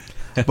 man.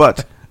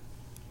 But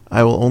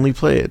I will only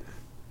play it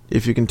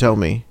if you can tell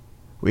me.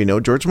 We know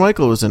George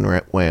Michael was in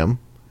Wham.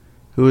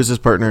 Who is his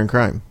partner in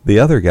crime? The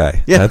other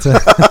guy. Yeah.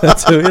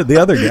 That's the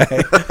other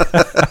guy.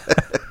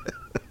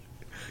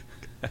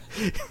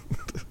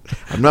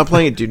 I'm not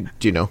playing it.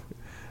 Do you know?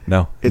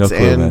 No. It's no clue,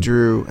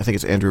 Andrew. Man. I think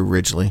it's Andrew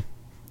Ridgeley.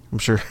 I'm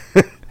sure.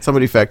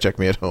 Somebody fact check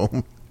me at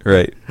home.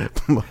 Right.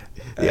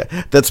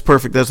 Yeah, that's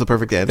perfect. That's the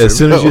perfect answer. As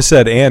soon as you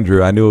said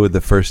Andrew, I knew it with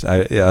the first.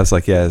 I was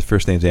like, yeah, his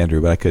first name's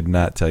Andrew, but I could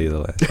not tell you the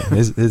last name.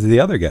 Is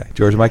the other guy,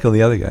 George Michael,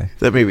 the other guy?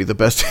 That may be the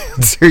best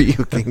answer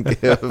you can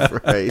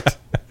give, right?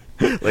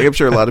 Like, I'm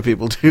sure a lot of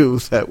people do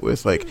that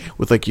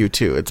with you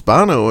too. It's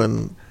Bono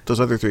and those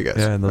other three guys.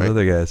 Yeah, and those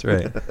other guys,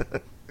 right?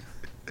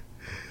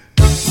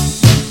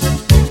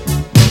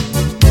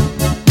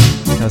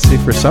 Now, see,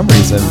 for some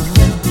reason,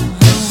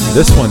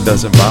 this one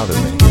doesn't bother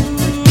me.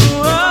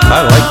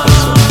 I like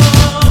this one.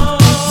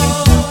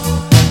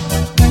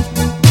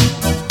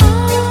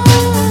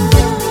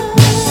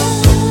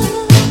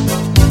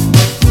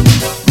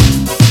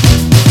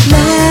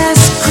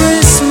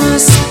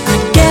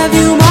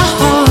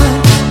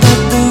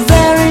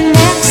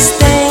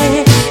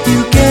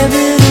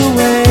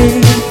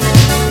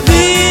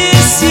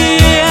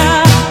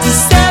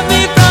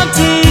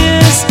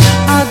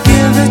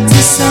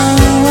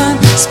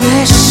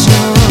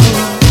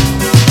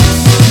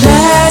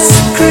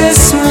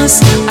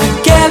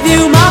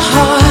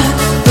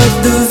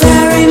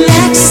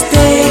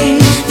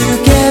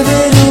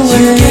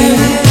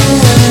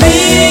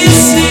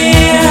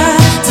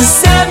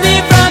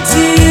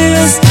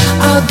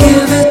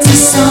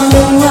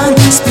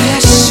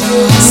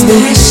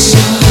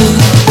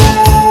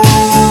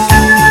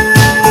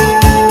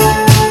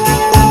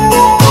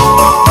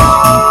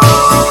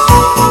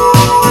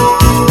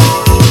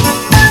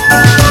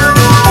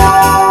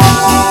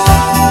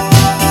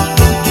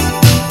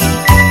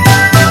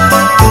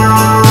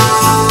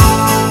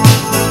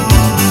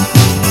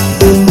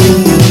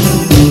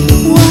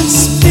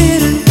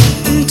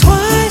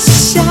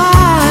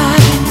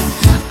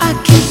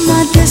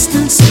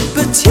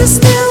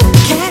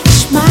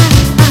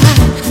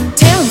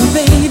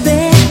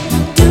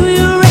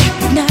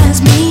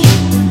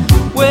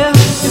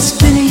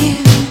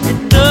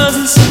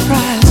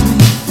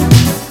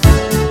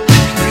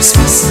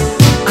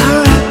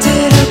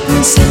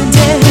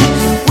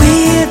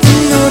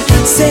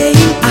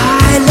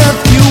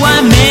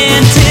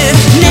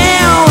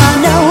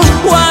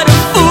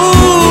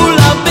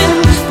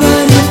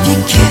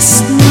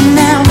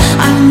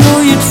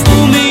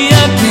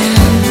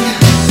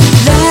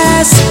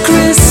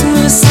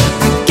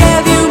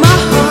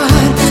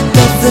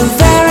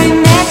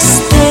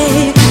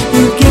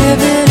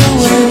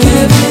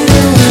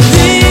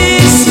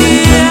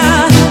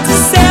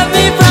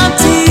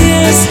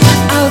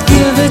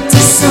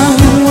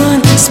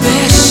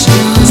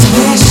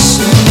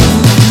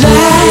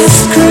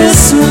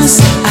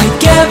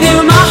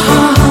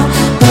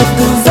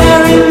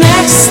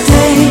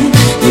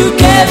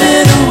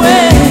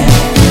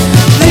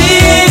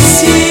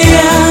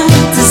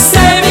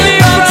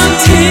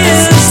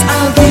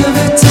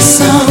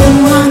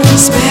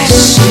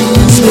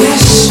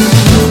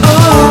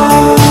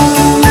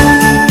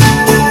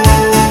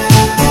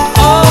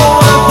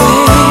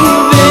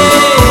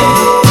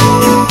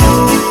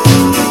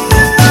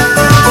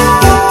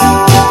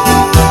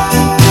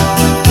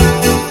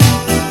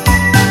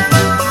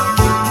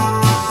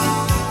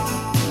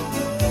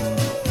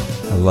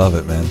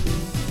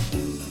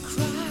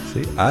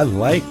 I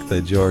like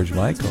the George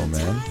Michael,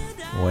 man.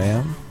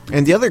 Wham.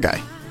 And the other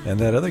guy. And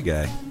that other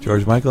guy.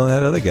 George Michael and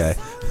that other guy.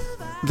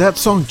 That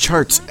song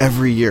charts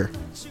every year.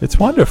 It's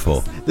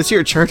wonderful. This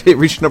year it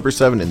reached number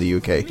 7 in the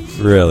UK.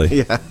 Really?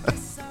 Yeah.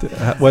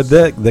 What,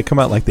 they come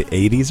out like the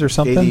 80s or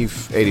something?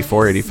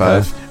 84,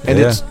 85. Yeah. And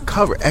it's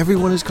covered.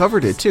 Everyone has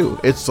covered it, too.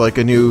 It's like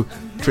a new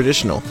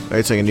traditional. Right?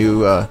 It's like a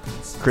new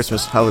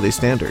Christmas holiday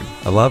standard.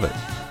 I love it.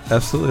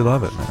 absolutely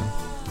love it, man.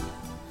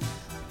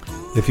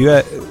 If you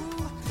had,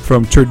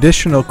 from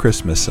traditional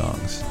Christmas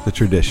songs, the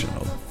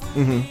traditional,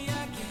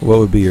 what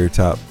would be your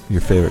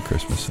favorite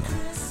Christmas song?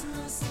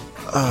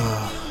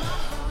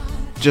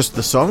 Just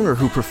the song or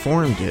who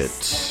performed it?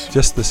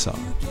 Just the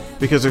song.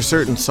 Because there's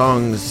certain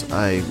songs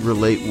I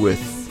relate with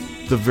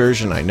the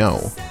version I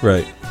know.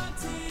 Right.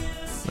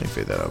 Let me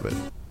fade that out a bit.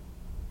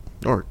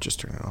 Or just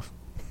turn it off.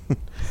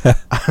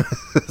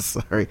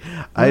 Sorry.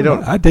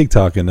 I dig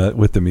talking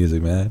with the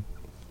music, man.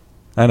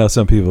 I know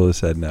some people have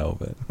said no,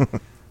 but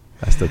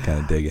I still kind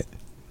of dig it.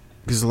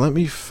 Because let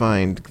me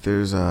find,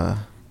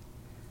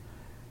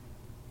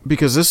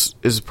 because this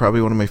is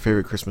probably one of my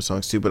favorite Christmas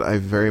songs too, but I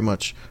very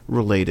much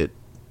relate it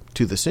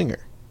to the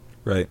singer.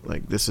 Right.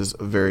 Like this is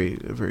a very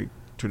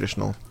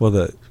traditional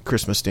the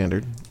Christmas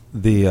standard.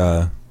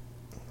 The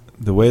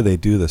way they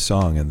do the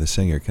song and the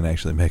singer can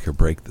actually make or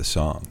break the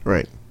song.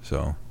 Right.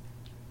 So.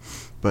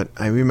 But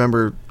I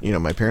remember,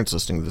 my parents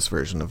listening to this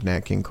version of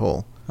Nat King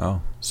Cole.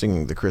 Oh.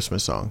 Singing the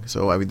Christmas song.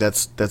 So I mean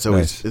that's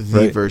always nice.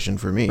 the version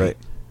for me. Right.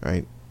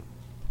 Right.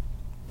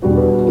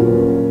 Oh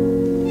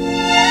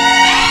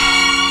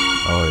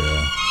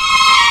yeah.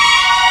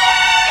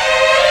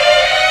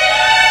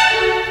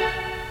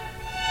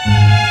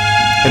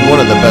 And one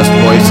of the best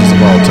voices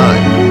of all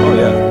time. Oh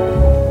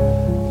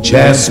yeah.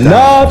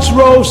 Chestnuts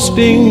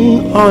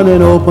roasting on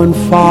an open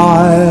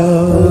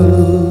fire,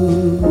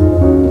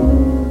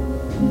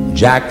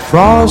 Jack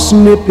Frost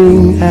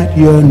nipping at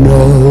your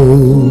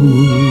nose,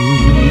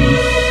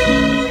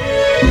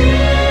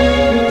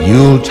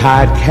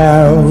 Yuletide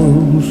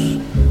carols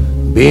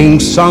being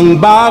sung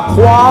by a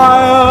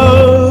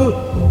choir,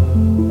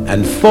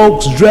 and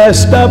folks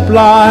dressed up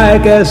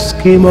like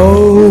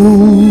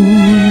Eskimos.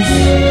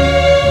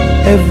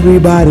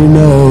 Everybody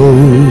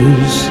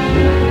knows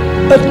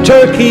a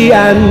turkey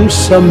and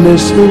some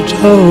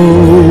mistletoe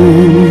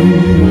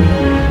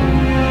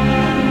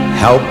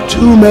help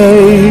to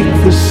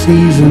make the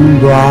season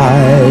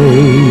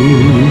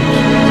bright.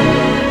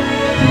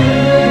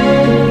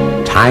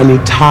 Tiny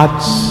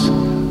tots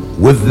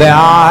with their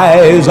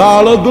eyes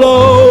all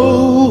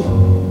aglow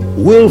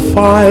will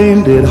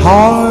find it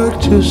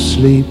hard to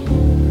sleep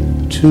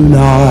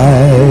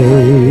tonight.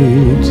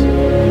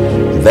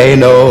 They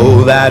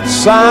know that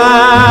Santa's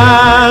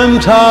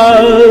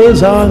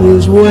on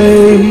his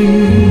way.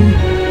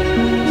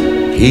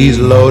 He's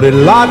loaded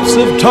lots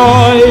of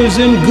toys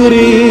and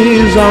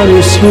goodies on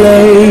his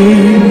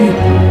sleigh,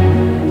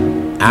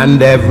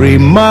 and every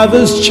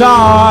mother's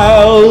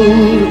child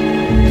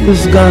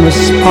is gonna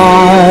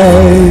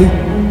spy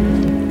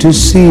to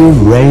see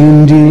if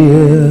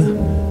reindeer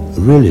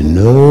really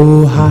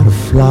know how to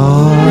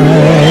fly.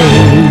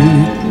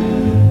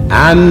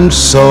 And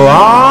so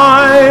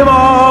I'm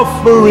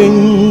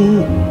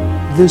offering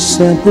this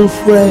simple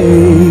phrase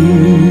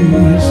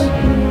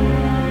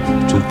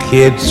to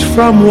kids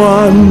from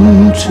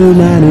 1 to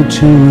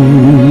 92.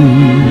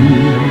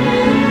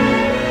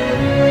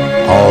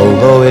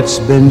 Although it's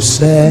been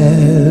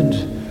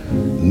said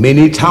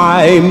many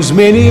times,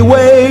 many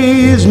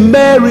ways,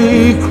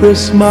 Merry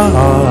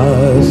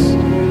Christmas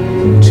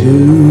to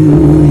you.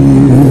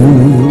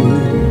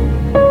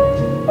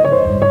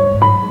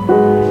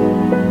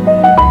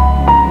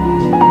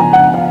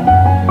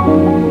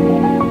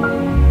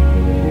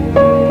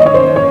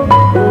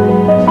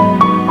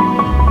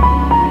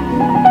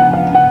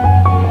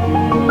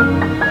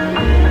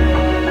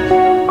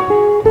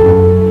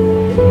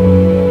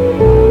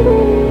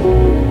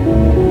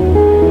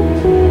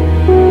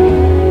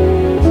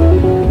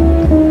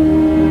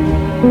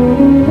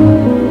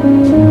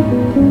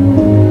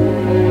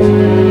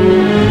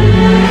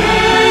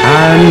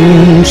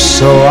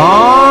 So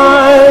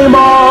I'm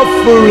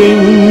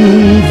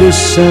offering this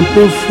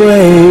simple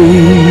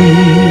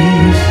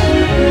phrase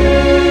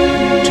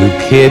to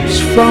kids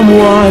from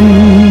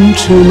 1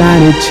 to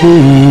 92.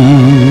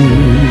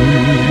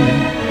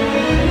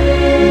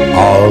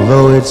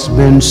 Although it's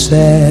been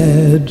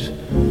said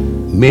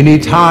many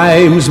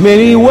times,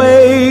 many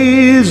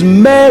ways,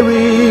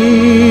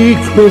 Merry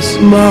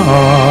Christmas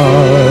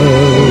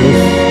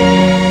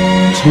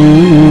to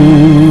you.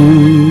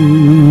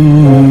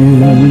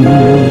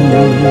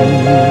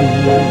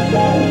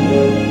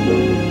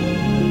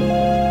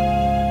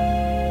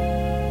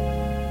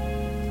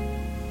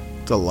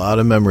 It's a lot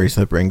of memories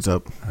that brings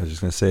up. I was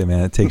just going to say,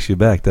 man, it takes you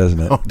back, doesn't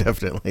it? Oh,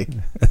 definitely.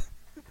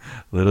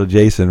 Little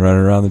Jason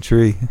running around the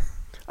tree.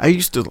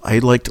 I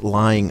liked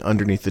lying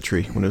underneath the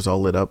tree when it was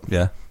all lit up.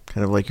 Yeah.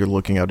 Kind of like you're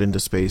looking out into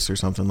space or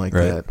something like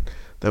that.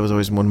 That was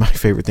always one of my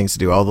favorite things to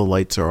do. All the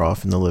lights are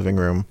off in the living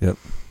room. Yep.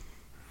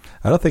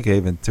 I don't think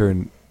I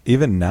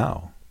even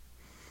now,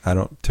 I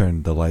don't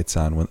turn the lights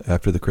on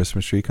after the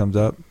Christmas tree comes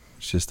up.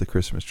 It's just the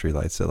Christmas tree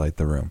lights that light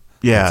the room.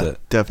 Yeah,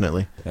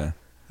 definitely. Yeah.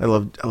 I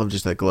love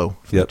just that glow.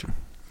 Yep.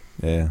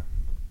 Yeah.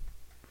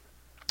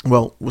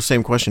 Well,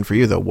 same question for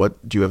you though.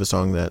 What do you have a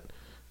song that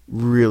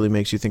really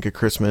makes you think of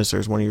Christmas, or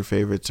is one of your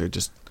favorites, or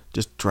just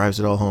drives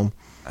it all home?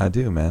 I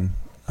do, man.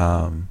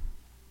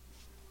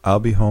 I'll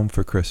Be Home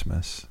for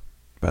Christmas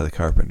by the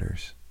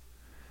Carpenters.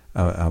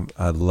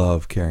 I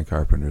love Karen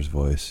Carpenter's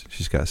voice.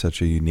 She's got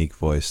such a unique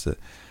voice that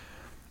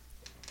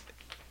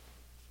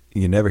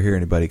you never hear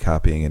anybody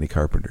copying any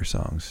Carpenter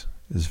songs.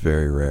 It's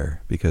very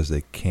rare because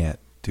they can't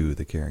do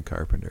the Karen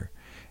Carpenter.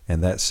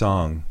 And that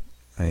song,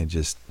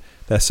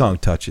 that song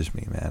touches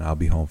me, man. I'll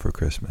Be Home for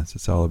Christmas.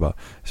 It's all about,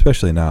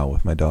 especially now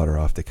with my daughter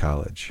off to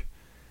college.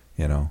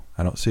 You know,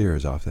 I don't see her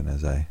as often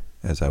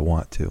as I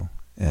want to,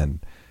 and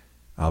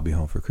I'll Be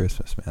Home for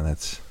Christmas, man.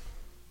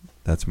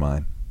 That's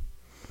mine.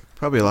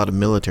 Probably a lot of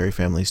military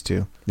families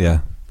too. Yeah.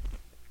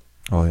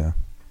 Oh yeah.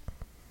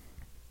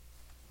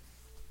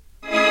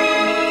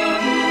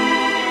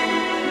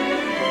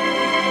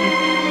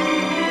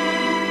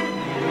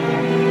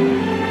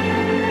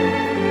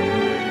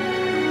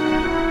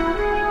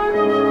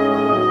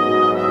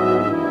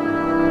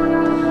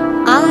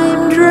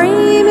 I'm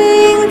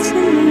dreaming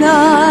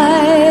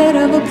tonight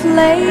of a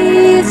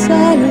place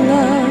I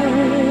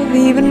love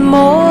even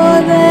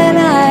more than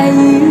I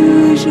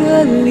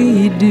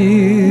usually do.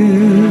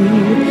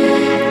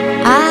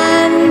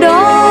 And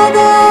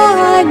although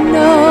I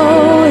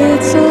know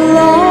it's a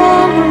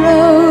long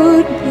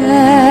road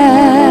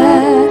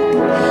back,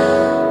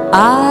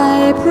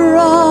 I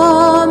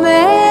promise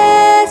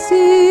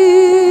you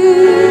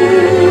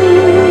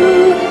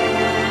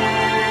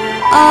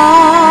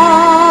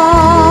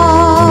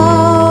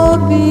I'll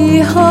be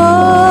home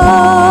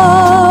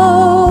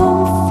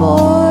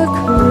for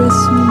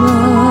Christmas.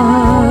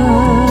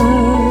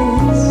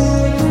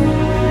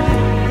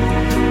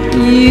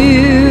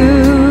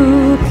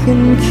 You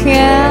can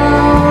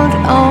count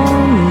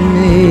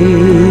on me.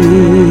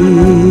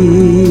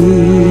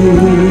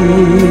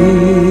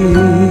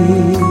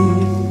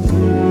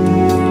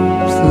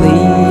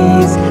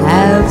 Please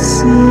have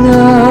snow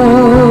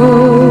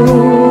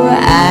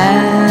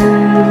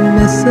and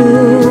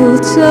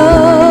mistletoe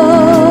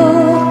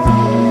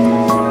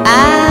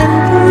and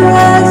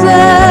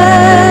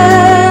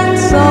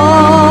presents on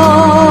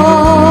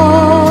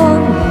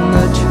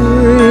the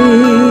tree.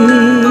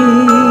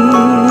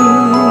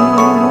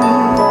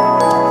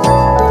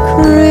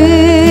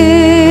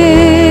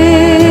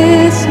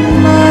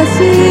 Christmas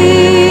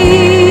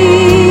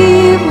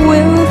Eve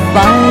will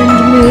find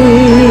me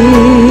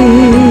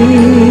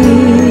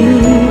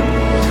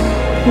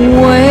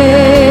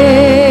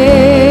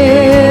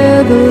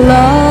where the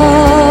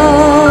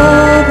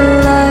love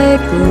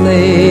light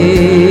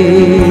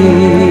gleams.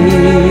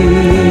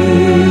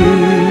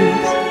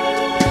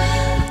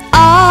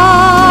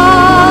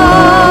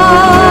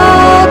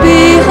 I'll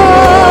be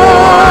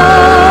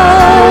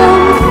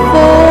home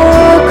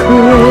for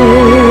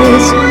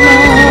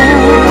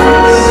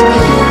Christmas,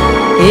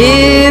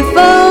 if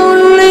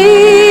only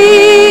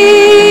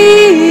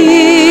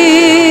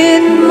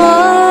in my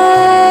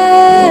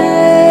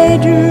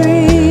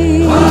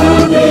dream.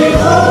 I'll be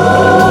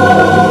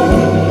home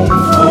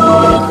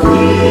for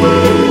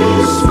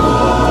Christmas.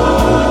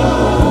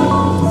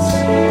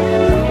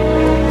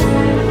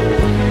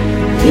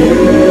 You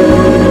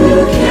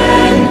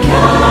can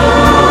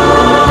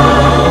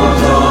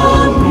count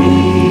on me.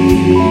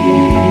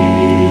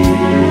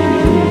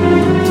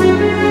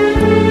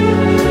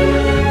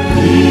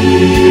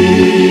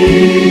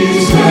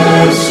 Please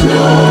have snow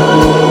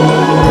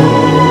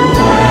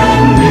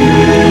and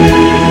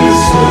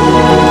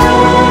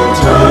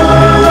mistletoe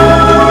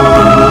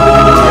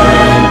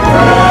and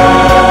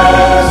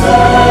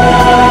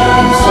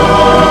presents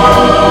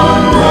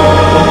on the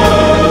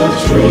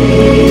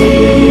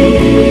tree.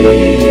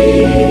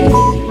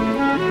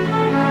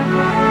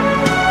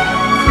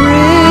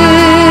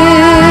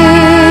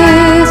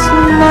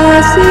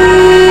 Christmas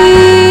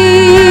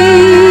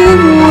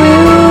Eve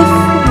will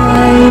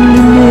find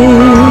me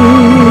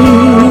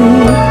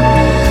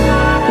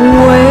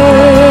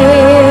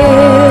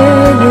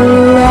where the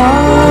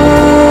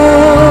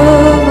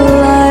love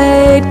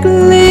light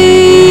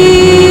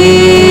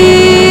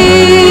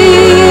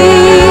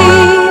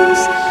gleams.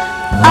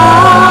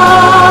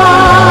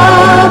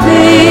 I'll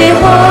be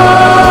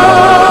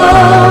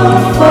home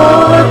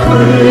for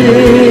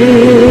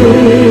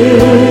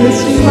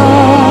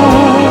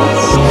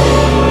Christmas,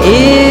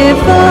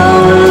 if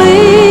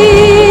only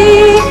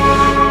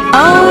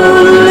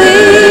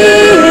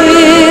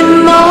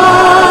in my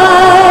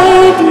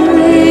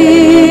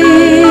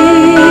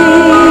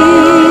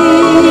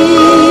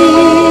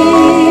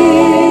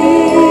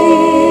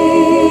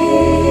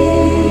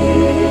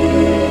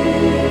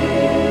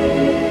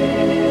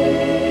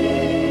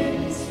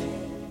dreams.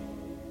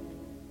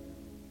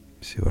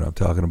 See what I'm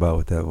talking about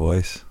with that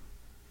voice?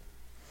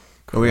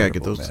 Oh yeah, I get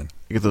Incredible, those. man.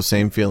 You get those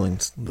same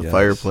feelings. The Yes.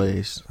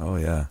 fireplace, Oh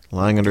yeah.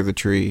 lying under the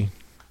tree.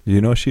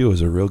 You know she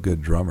was a real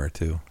good drummer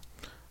too.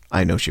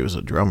 I know she was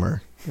a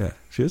drummer. Yeah,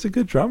 she was a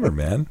good drummer,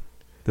 man.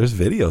 There's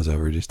videos of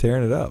her just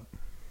tearing it up.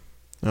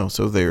 Oh,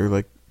 so they're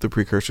like the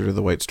precursor to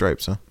the White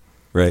Stripes, huh?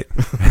 Right.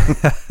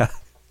 I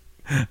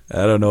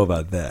don't know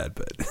about that,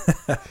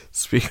 but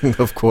Speaking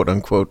of quote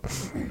unquote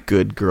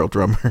good girl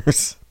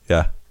drummers.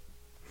 yeah.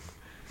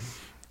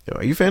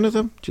 Are you a fan of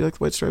them? Do you like the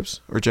White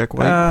Stripes or Jack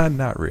White?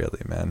 Not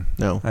really, man.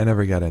 No, I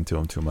never got into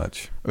him too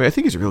much. I mean, I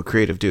think he's a real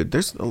creative dude.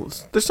 There's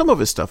some of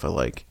his stuff I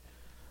like.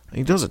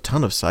 He does a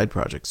ton of side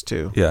projects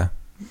too. Yeah,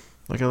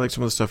 like I like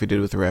some of the stuff he did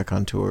with the Rack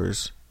on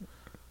Tours.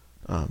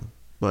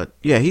 But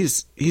yeah,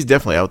 he's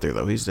definitely out there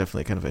though. He's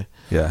definitely kind of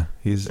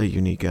he's a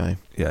unique guy.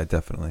 Yeah,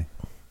 definitely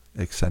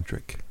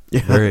eccentric.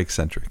 Yeah, very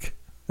eccentric.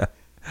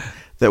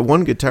 That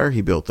one guitar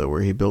he built though,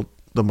 where he built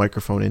the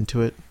microphone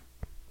into it.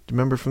 Do you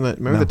remember from that?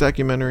 Remember the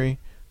documentary?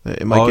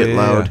 It might get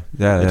loud.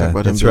 Yeah, they talk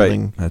about that's him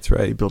building, right. That's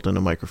right. He built in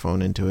a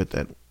microphone into it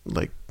that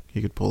like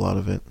he could pull out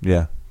of it.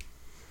 Yeah.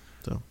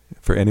 So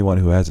for anyone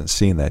who hasn't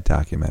seen that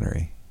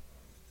documentary,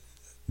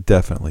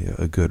 definitely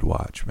a good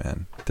watch,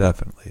 man.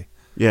 Definitely.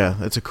 Yeah,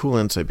 it's a cool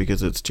insight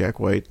because it's Jack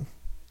White,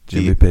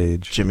 Jimmy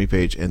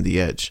Page, and The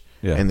Edge.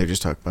 Yeah. And they're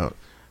just talking about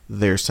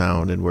their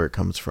sound and where it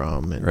comes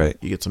from, and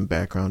you get some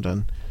background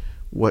on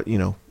what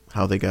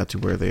how they got to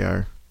where they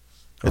are.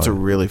 It's a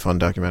really fun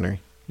documentary.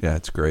 Yeah,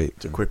 it's great.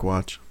 It's a quick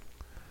watch.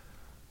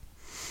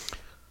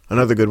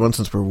 Another good one,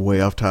 since we're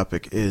way off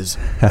topic, is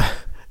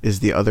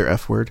The Other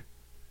F Word.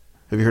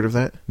 Have you heard of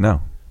that?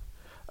 No.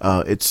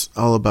 It's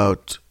all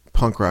about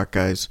punk rock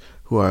guys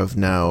who have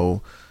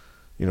now,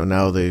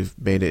 now they've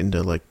made it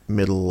into like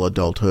middle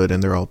adulthood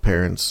and they're all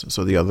parents.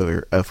 So the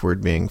other F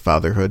word being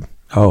fatherhood.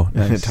 Oh,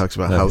 nice. And it talks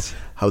about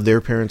how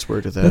their parents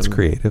were to them. That's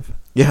creative.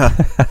 Yeah.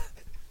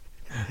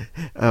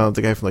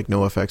 The guy from like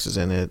NoFX is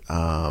in it.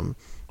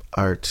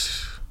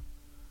 Art,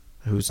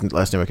 whose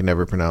last name I can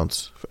never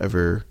pronounce,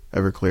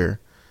 Everclear.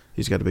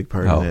 He's got a big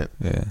part in it.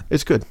 Yeah.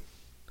 It's good.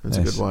 It's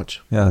nice. a good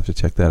watch. Yeah, I'll have to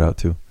check that out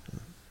too.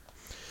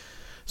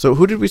 So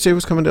who did we say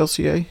was coming to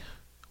LCA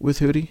with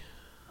Hootie?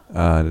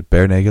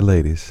 Bare Naked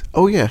Ladies.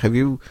 Oh yeah,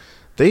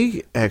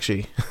 they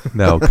actually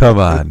No, come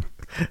on.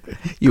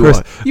 you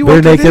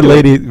Bare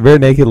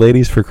Naked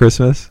Ladies for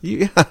Christmas?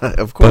 Yeah,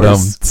 of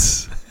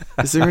course.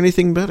 But is there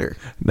anything better?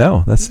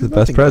 No, that's the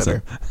best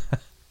present.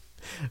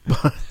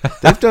 But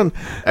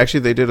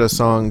they did a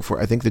song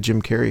for I think the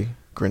Jim Carrey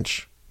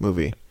Grinch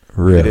movie.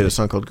 Really? They did a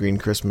song called Green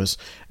Christmas,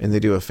 and they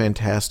do a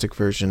fantastic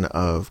version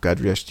of God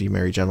Rest Ye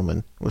Merry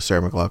Gentlemen with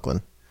Sarah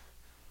McLachlan.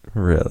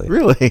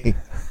 Really?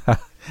 All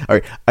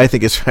right, I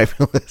think it's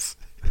fabulous.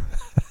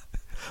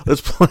 Let's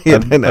play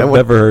it. I've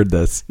never heard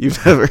this.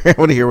 You've never? I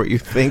want to hear what you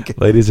think.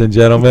 Ladies and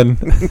gentlemen.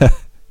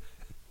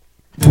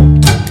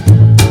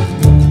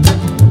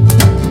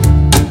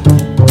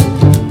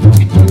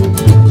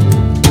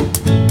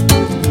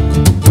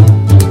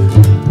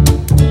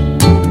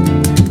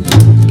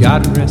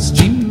 God rest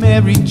ye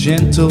merry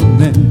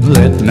gentlemen,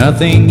 let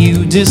nothing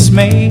you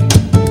dismay.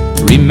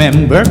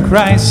 Remember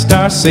Christ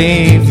our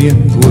Savior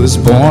was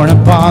born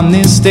upon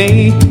this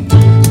day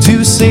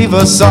to save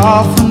us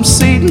all from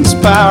Satan's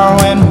power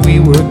when we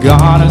were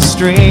gone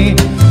astray.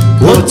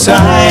 Oh,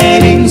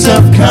 tidings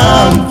of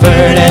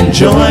comfort and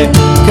joy,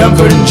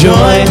 comfort and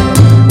joy.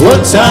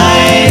 Oh,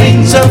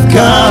 tidings of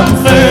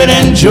comfort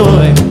and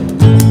joy.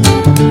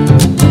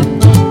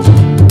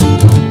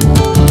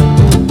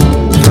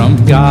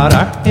 From God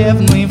our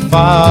Heavenly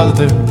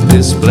Father,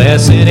 this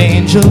blessed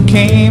angel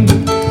came,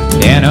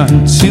 and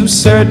unto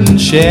certain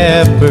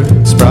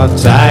shepherds brought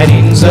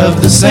tidings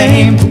of the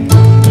same,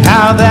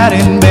 how that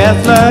in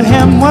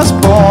Bethlehem was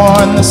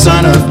born the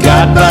Son of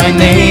God by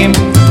name.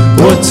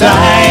 Oh,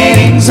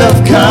 tidings of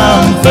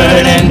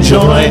comfort and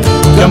joy,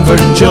 comfort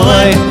and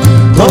joy.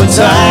 Oh,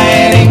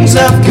 tidings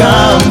of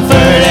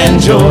comfort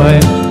and joy.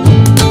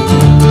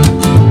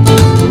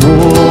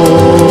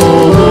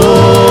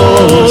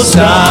 Oh,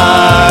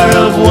 star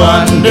of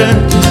wonder,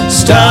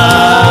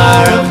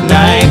 star of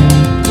night,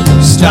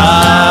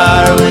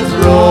 star with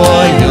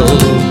royal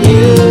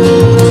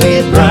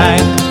beauty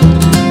bright,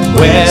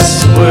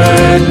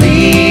 westward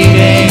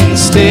leading,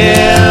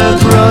 still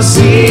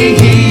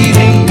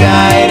proceeding,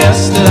 guide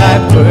us to thy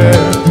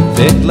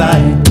perfect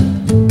light.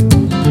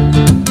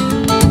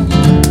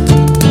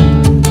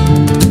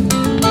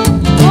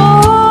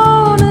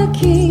 Born a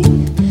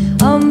king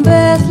on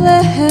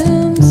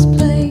Bethlehem's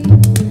plain,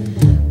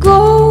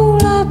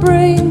 gold I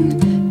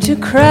bring to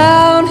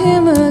crown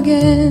him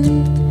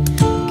again,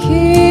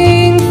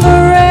 King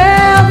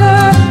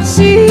forever,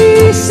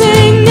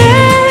 ceasing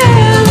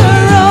never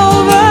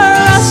over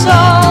us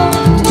all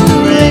to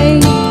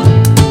reign.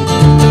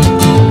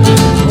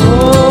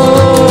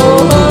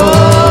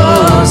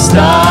 Oh,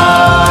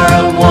 star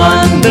of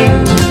wonder,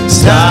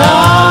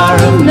 star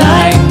of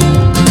night,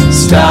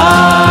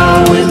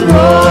 star with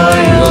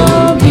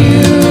royal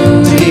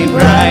beauty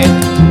bright,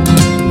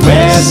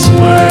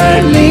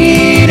 westward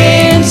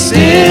leading,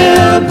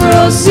 still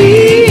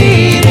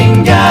proceeding,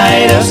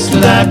 guide us to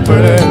thy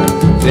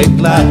perfect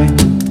light.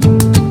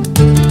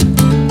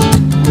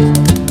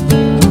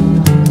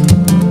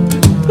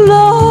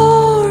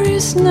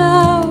 Glorious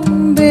now,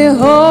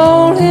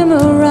 behold him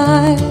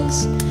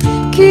arise,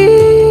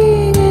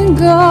 King and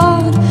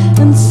God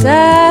and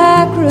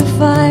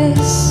sacrifice.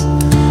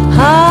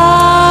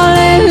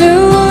 Hallelujah,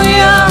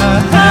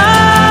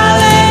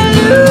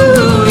 hallelujah,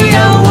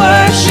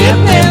 worship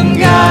him,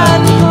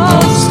 God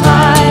most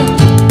high.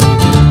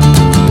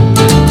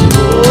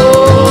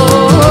 Oh,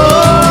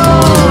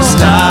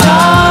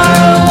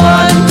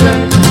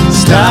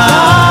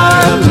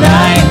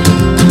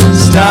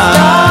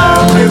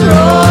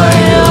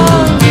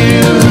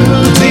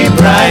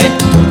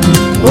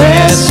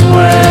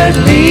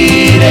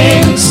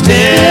 leading,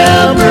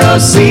 still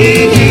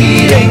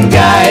proceeding,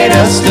 guide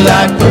us to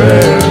thy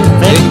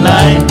perfect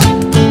light.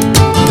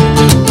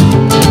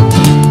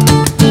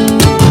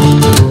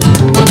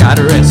 God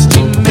rest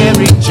ye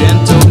merry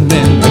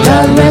gentlemen,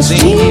 God rest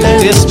ye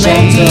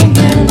dismayed.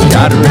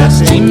 God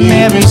rest ye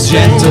merry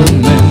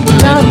gentlemen,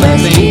 God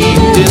rest ye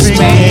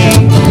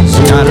dismayed.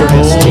 God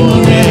rest ye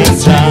merry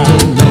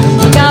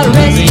gentlemen, God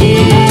rest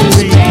ye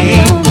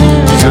dismayed.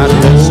 God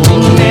rest ye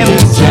merry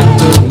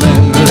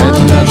gentlemen, God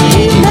rest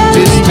ye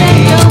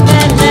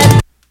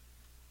dismayed.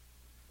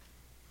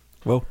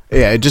 Whoa.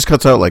 Yeah, it just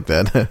cuts out like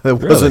that. That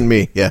wasn't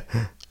me. Yeah.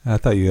 I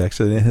thought you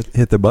actually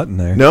hit the button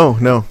there. No,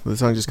 the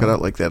song just cut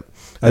out like that.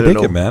 I dig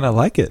it, man. I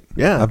like it.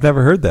 Yeah. I've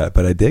never heard that,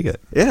 but I dig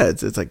it. Yeah,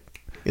 it's like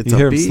it's you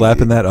hear him upbeat.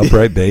 slapping that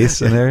upright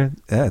bass in there.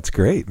 Yeah, it's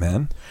great,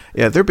 man.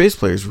 Yeah, their bass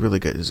player is really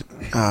good. Is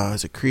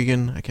it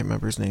Cregan? I can't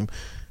remember his name.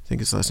 I think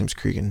his last name's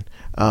Cregan.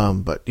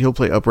 But he'll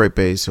play upright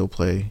bass. He'll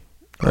play,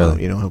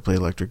 really? He'll play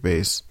electric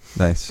bass.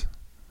 Nice.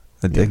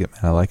 I dig it, man.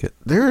 I like it.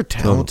 They're a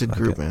talented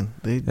group, man.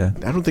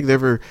 I don't think they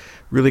ever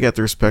really got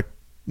the respect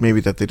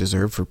maybe that they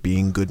deserve for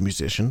being good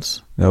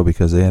musicians. No,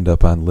 because they end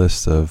up on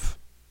lists of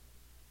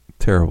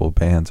terrible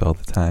bands all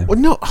the time. Well,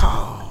 no.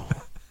 Oh.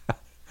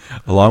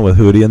 Along with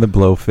Hootie and the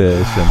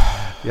Blowfish. And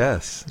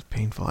yes. It's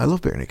painful. I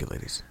love Bare Naked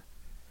Ladies.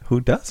 Who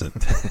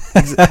doesn't?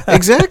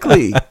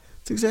 Exactly.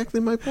 That's exactly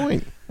my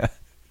point.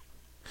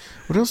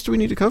 What else do we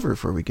need to cover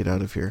before we get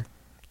out of here?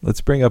 Let's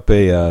bring up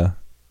a...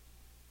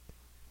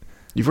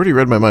 You've already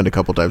read my mind a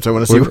couple times. I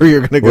want to see where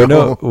you're going to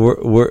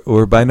go.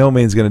 We're by no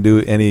means going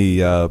to do any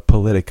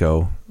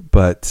Politico,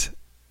 but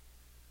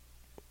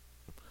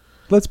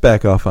let's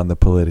back off on the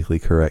politically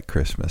correct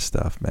Christmas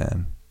stuff,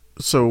 man.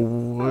 So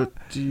what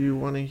do you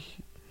want to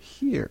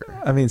hear?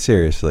 I mean,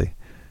 seriously.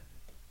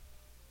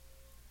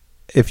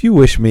 If you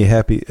wish me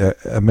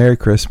a Merry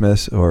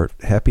Christmas or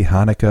Happy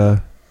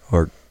Hanukkah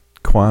or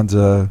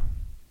Kwanzaa,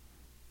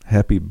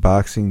 Happy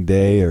Boxing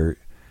Day, or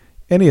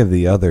any of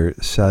the other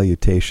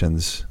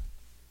salutations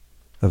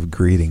of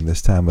greeting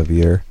this time of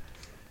year,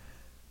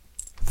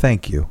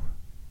 thank you.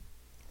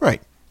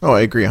 Right. Oh, I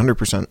agree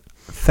 100%.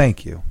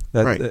 Thank you.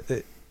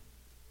 Right.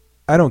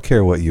 I don't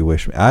care what you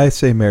wish me. I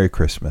say Merry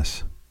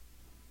Christmas.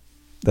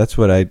 That's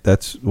what I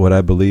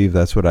believe.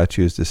 That's what I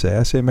choose to say.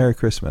 I say Merry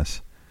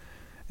Christmas.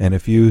 And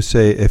if you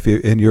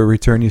in your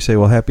return you say,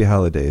 well, Happy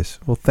Holidays,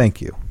 well,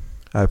 thank you.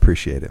 I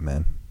appreciate it,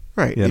 man.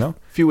 Right.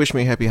 If you wish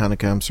me Happy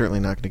Hanukkah, I'm certainly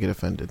not going to get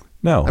offended.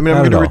 No. I mean,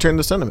 I'm going to return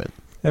the sentiment.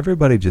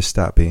 Everybody just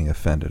stop being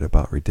offended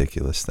about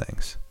ridiculous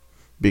things.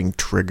 Being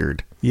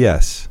triggered.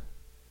 Yes.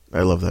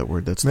 I love that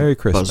word. That's Merry the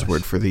Christmas.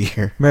 buzzword for the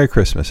year. Merry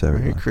Christmas,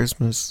 everyone. Merry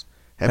Christmas.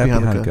 Happy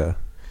Hanukkah.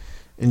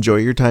 Enjoy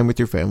your time with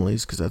your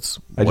families, because that's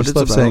what it's about. I just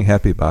love saying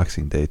Happy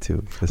Boxing Day,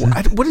 too.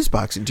 What is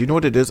boxing? Do you know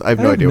what it is? I have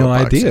no idea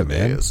what Boxing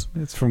Day is.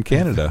 It's from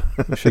Canada.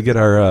 We should get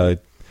our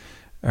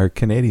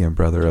Canadian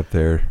brother up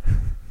there,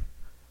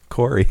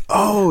 Corey.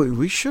 Oh,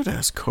 we should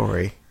ask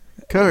Corey.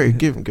 Corey,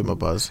 give him a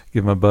buzz.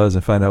 Give him a buzz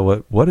and find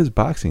out what is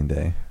Boxing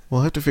Day.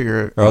 We'll have to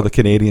figure out. Are all the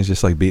Canadians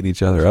just like beating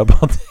each other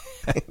up all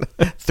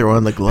day? Throw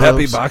on the gloves.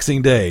 Happy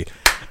Boxing Day.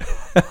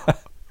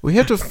 We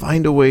have to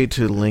find a way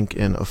to link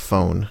in a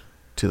phone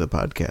to the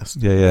podcast.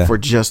 Yeah. For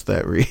just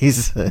that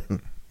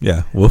reason.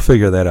 Yeah, we'll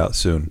figure that out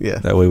soon. Yeah.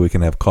 That way we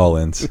can have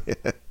call-ins,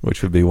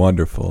 which would be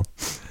wonderful.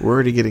 We're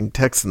already getting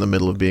texts in the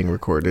middle of being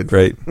recorded.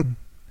 Right.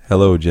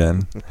 Hello,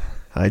 Jen.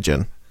 Hi,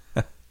 Jen.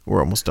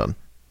 We're almost done.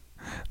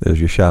 There's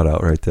your shout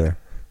out right there.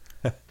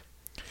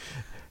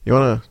 You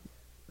want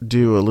to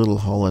do a little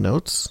Hall &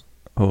 Oates?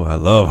 Oh, I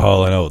love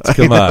Hall & Oates.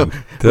 Come on.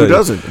 Who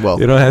doesn't? Well,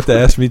 you don't have to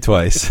ask me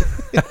twice.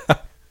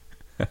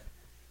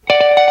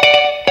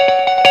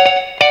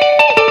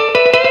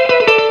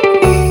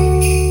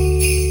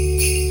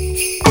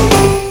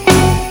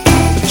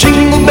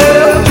 Jingle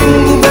bell,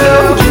 jingle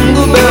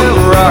bell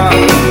rock.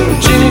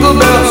 Jingle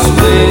bells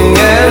swing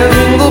and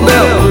jingle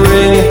bell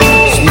ring.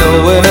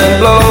 Snowing and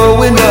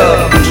blowing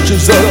up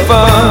bushes of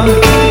fun.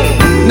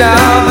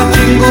 Now the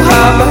jingle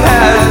hop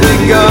has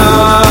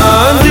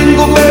begun.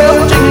 Jingle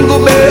bell,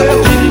 jingle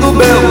bell, jingle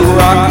bell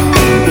rock.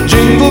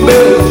 Jingle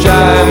bells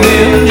chime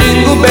in,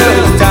 jingle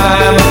bells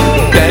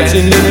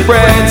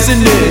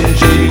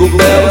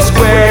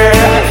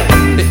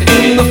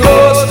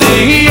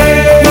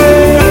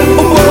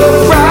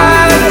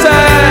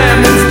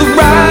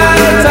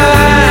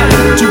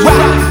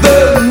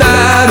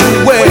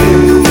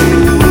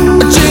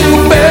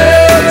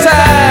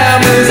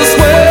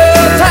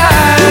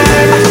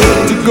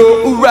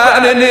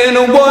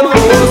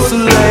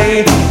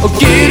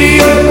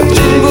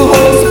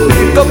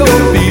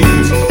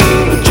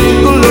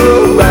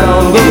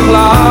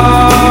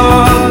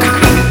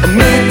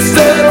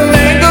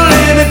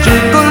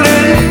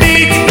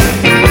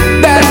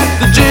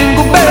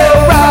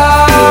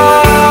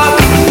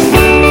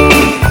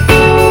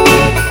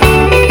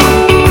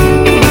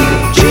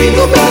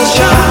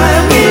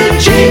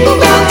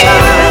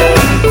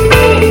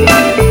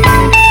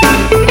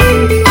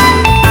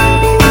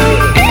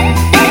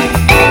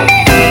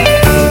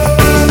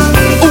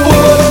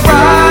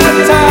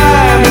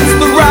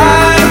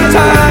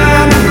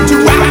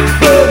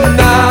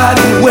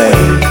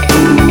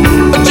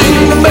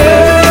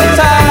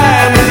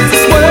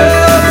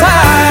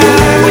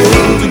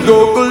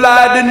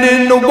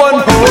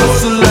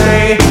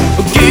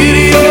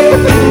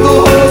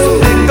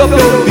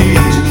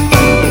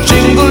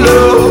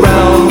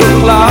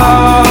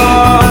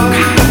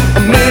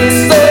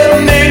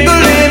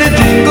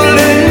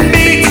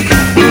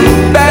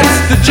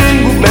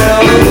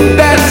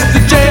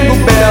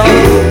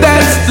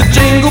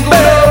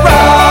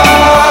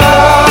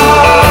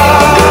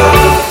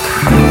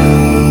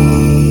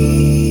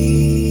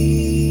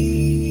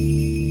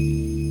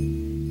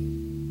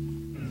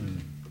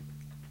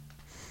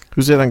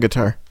Who's that on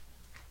guitar?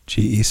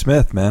 G.E.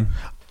 Smith, man.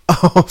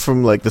 Oh,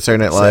 from like the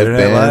Saturday Night Live Saturday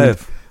band. Night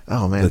Live.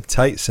 Oh man, The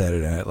tight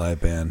Saturday Night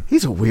Live band.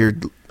 he's a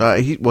weird.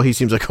 He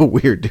seems like a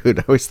weird dude.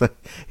 I always thought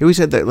he always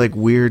had that like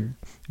weird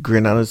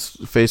grin on his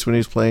face when he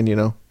was playing. You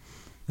know.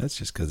 That's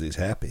just because he's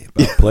happy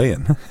about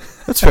playing.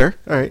 That's fair.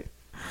 All right.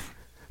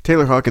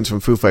 Taylor Hawkins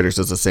from Foo Fighters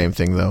does the same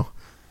thing though.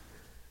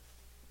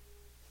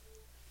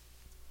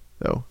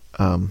 So,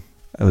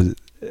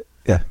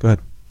 yeah, go ahead.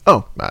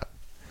 Oh,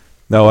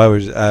 no, I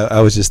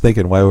was just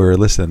thinking while we were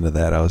listening to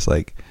that, I was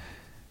like,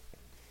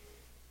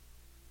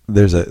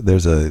 there's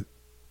a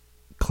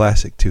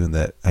classic tune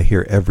that I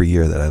hear every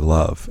year that I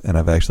love, and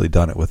I've actually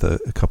done it with a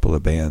couple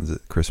of bands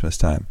at Christmas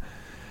time.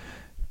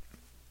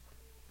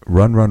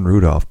 Run, Run,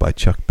 Rudolph by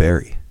Chuck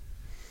Berry.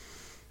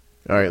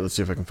 All right, let's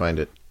see if I can find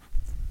it.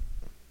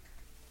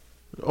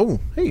 Oh,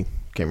 hey,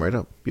 came right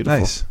up. Beautiful.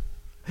 Nice.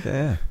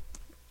 Yeah.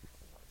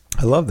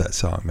 I love that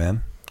song,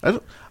 man.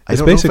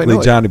 It's basically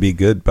Johnny Be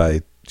Good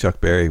by Chuck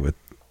Berry with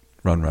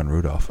Run, Run,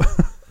 Rudolph.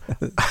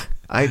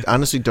 I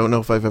honestly don't know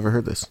if I've ever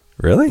heard this.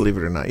 Really? Believe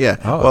it or not. Yeah.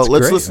 Oh, well,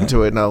 let's great, listen man.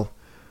 to it and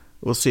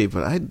we'll see.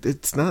 But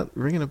it's not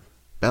ringing a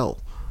bell.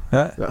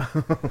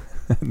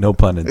 No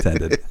pun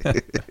intended.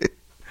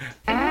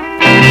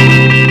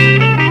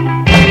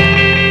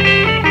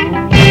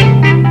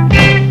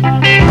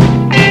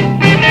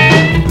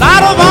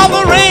 Out of all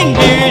the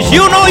reindeers,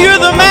 you know you're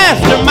the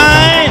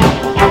mastermind.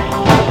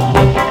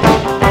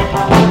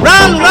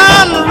 Run,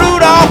 run,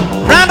 Rudolph,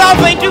 Randolph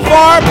ain't too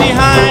far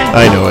behind.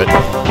 I know it.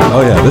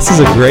 Oh yeah, this is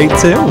a great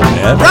tune,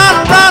 man. Run,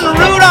 run,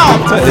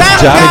 Rudolph, It's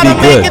Santa's Johnny gotta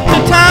Be make Good it to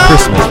town.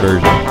 Christmas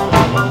version.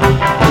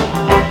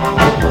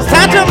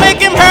 Santa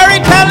make him hurry,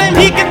 tell him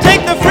he can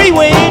take the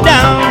freeway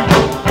down.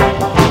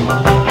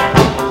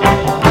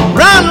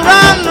 Run,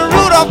 run,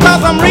 Rudolph,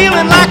 cause I'm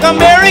reeling like a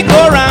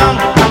merry-go-round.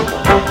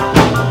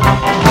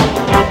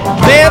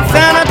 Said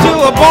Santa to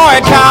a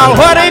boy child,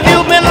 what have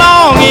you been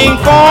longing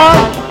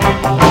for?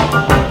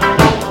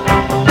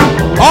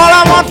 All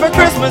I want for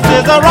Christmas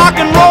is a rock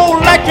and roll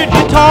electric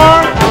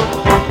guitar.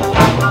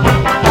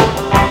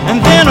 And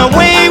then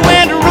away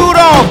went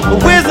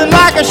Rudolph, whizzing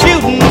like a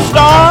shooting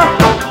star.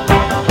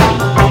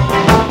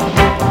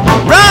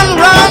 Run,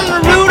 run,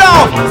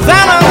 Rudolph,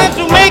 Santa wants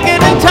to make it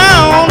in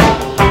town.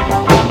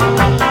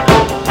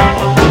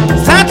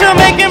 Santa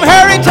make him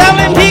hurry, tell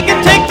him he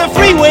can take the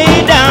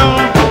freeway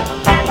down.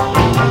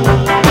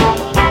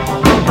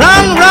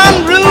 Run,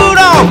 run,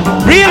 Rudolph,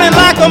 reeling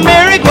like a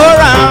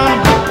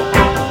merry-go-round.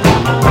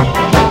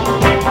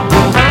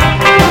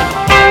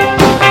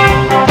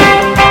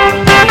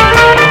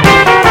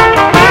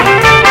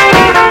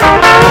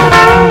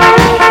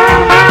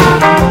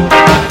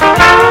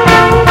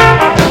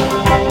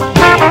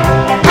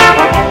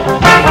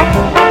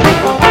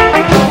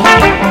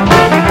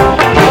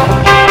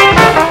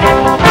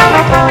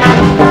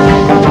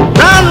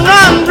 Run,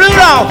 run,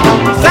 Rudolph,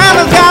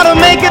 Santa's gotta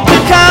make it to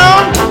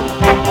town.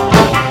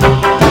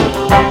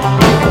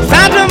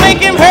 Santa make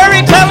him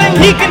hurry, tell him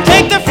he can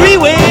take the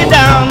freeway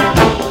down.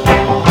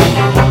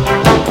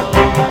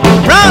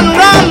 Run,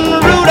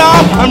 run,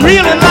 Rudolph, I'm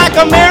reeling like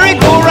a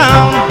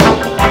merry-go-round.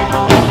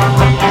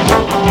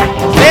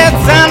 Said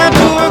Santa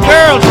to a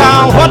girl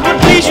child, what would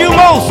please you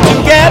most to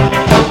get?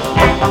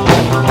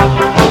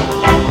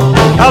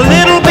 A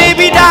little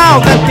baby doll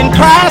that can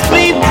cry,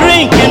 sleep,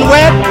 drink, and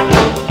wet.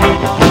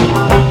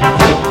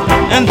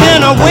 And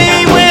then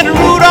away went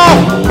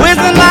Rudolph,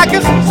 whizzing like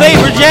a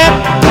saber jet.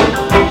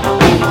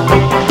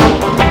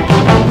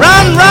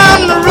 Run,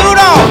 run,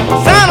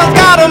 Rudolph, Santa's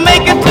gotta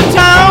make it to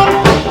town.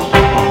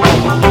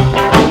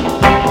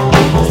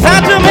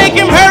 Santa make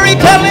him hurry,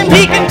 tell him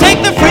he can take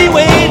the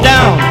freeway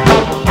down.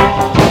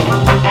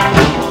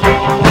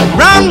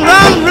 Run,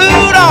 run,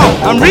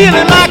 Rudolph, I'm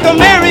reeling like a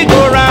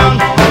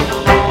merry-go-round.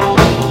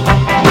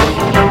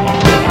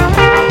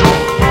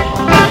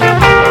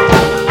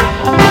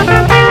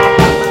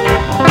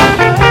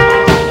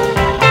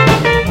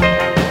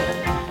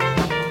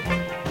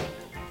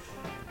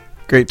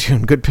 Great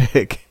tune. Good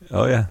pick.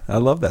 Oh yeah, I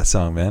love that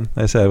song, man.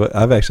 Like I said,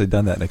 I've actually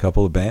done that in a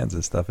couple of bands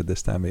and stuff at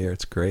this time of year.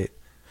 It's great.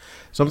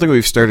 Something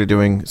we've started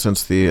doing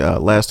since the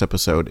last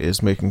episode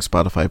is making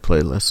Spotify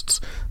playlists.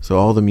 So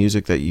all the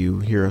music that you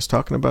hear us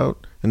talking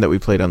about and that we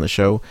played on the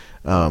show,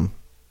 go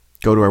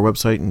to our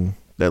website and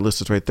that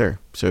list is right there.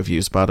 So if you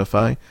use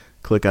Spotify,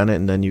 click on it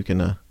and then you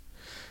can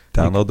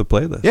Download the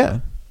playlist. Yeah.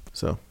 Man.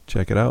 So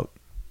check it out.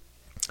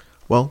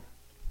 Well,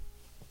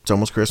 it's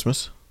almost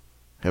Christmas.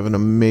 Have an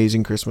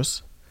amazing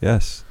Christmas.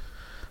 Yes.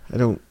 I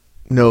don't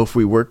know if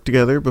we worked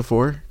together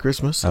before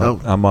Christmas.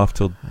 I'm off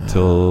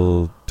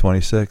till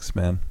 26,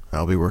 man.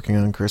 I'll be working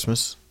on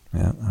Christmas.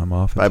 Yeah, I'm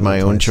off by my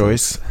 26. own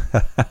choice.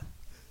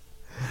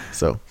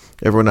 So,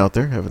 everyone out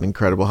there, have an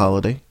incredible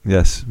holiday.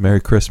 Yes.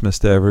 Merry Christmas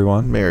to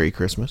everyone. Merry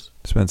Christmas.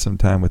 Spend some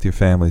time with your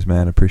families,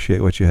 man.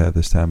 Appreciate what you have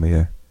this time of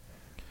year.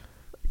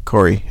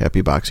 Corey,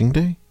 happy Boxing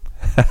Day.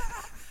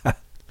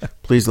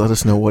 Please let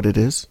us know what it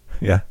is.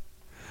 Yeah.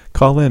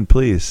 Call in,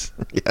 please.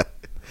 Yeah.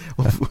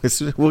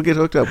 We'll get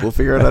hooked up. We'll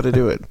figure out how to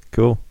do it.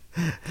 Cool.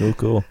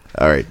 All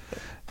right.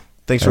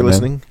 Thanks for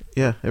listening.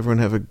 Yeah, everyone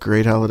have a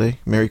great holiday.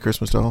 Merry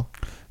Christmas to all.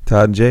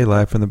 Todd and Jay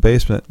live from the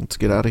basement. Let's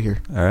get out of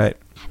here. All right.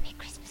 Happy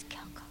Christmas,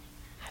 Kyoko.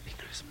 Happy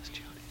Christmas,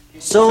 Jody.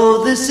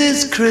 So this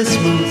is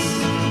Christmas,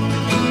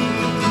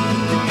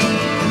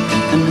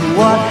 and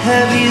what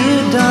have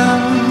you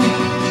done?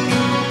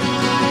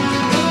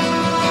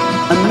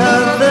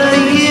 Another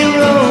year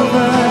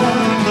over,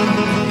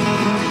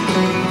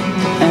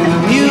 and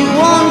a new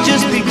one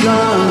just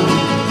begun.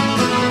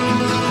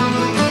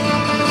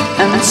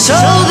 And so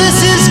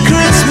this is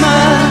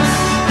Christmas.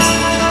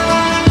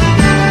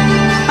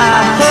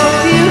 I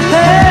hope you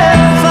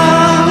have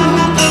fun.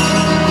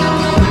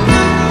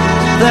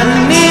 The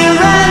near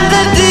and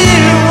the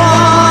dear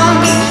one,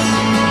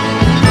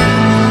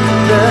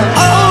 the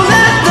old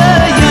and the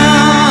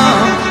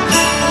young.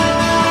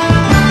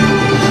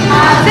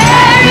 A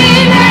very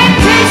Merry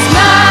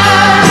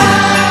Christmas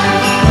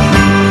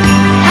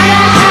and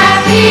a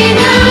Happy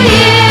New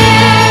Year.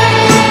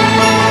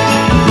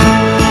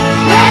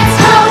 Let's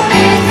hope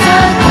it's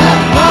a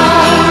good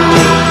one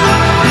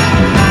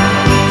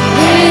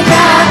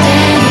without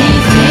any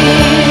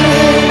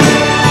fear.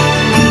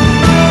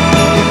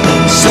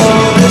 So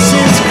this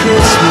is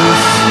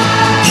Christmas,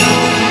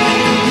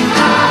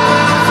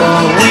 for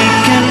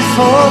weak and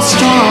for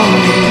strong,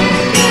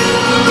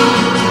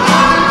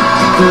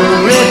 the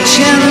rich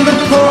and the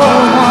poor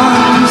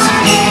ones.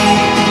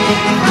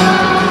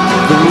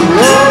 The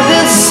road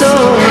is so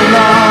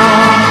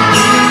long,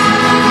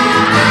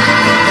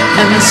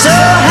 and so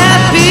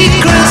happy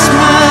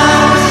Christmas.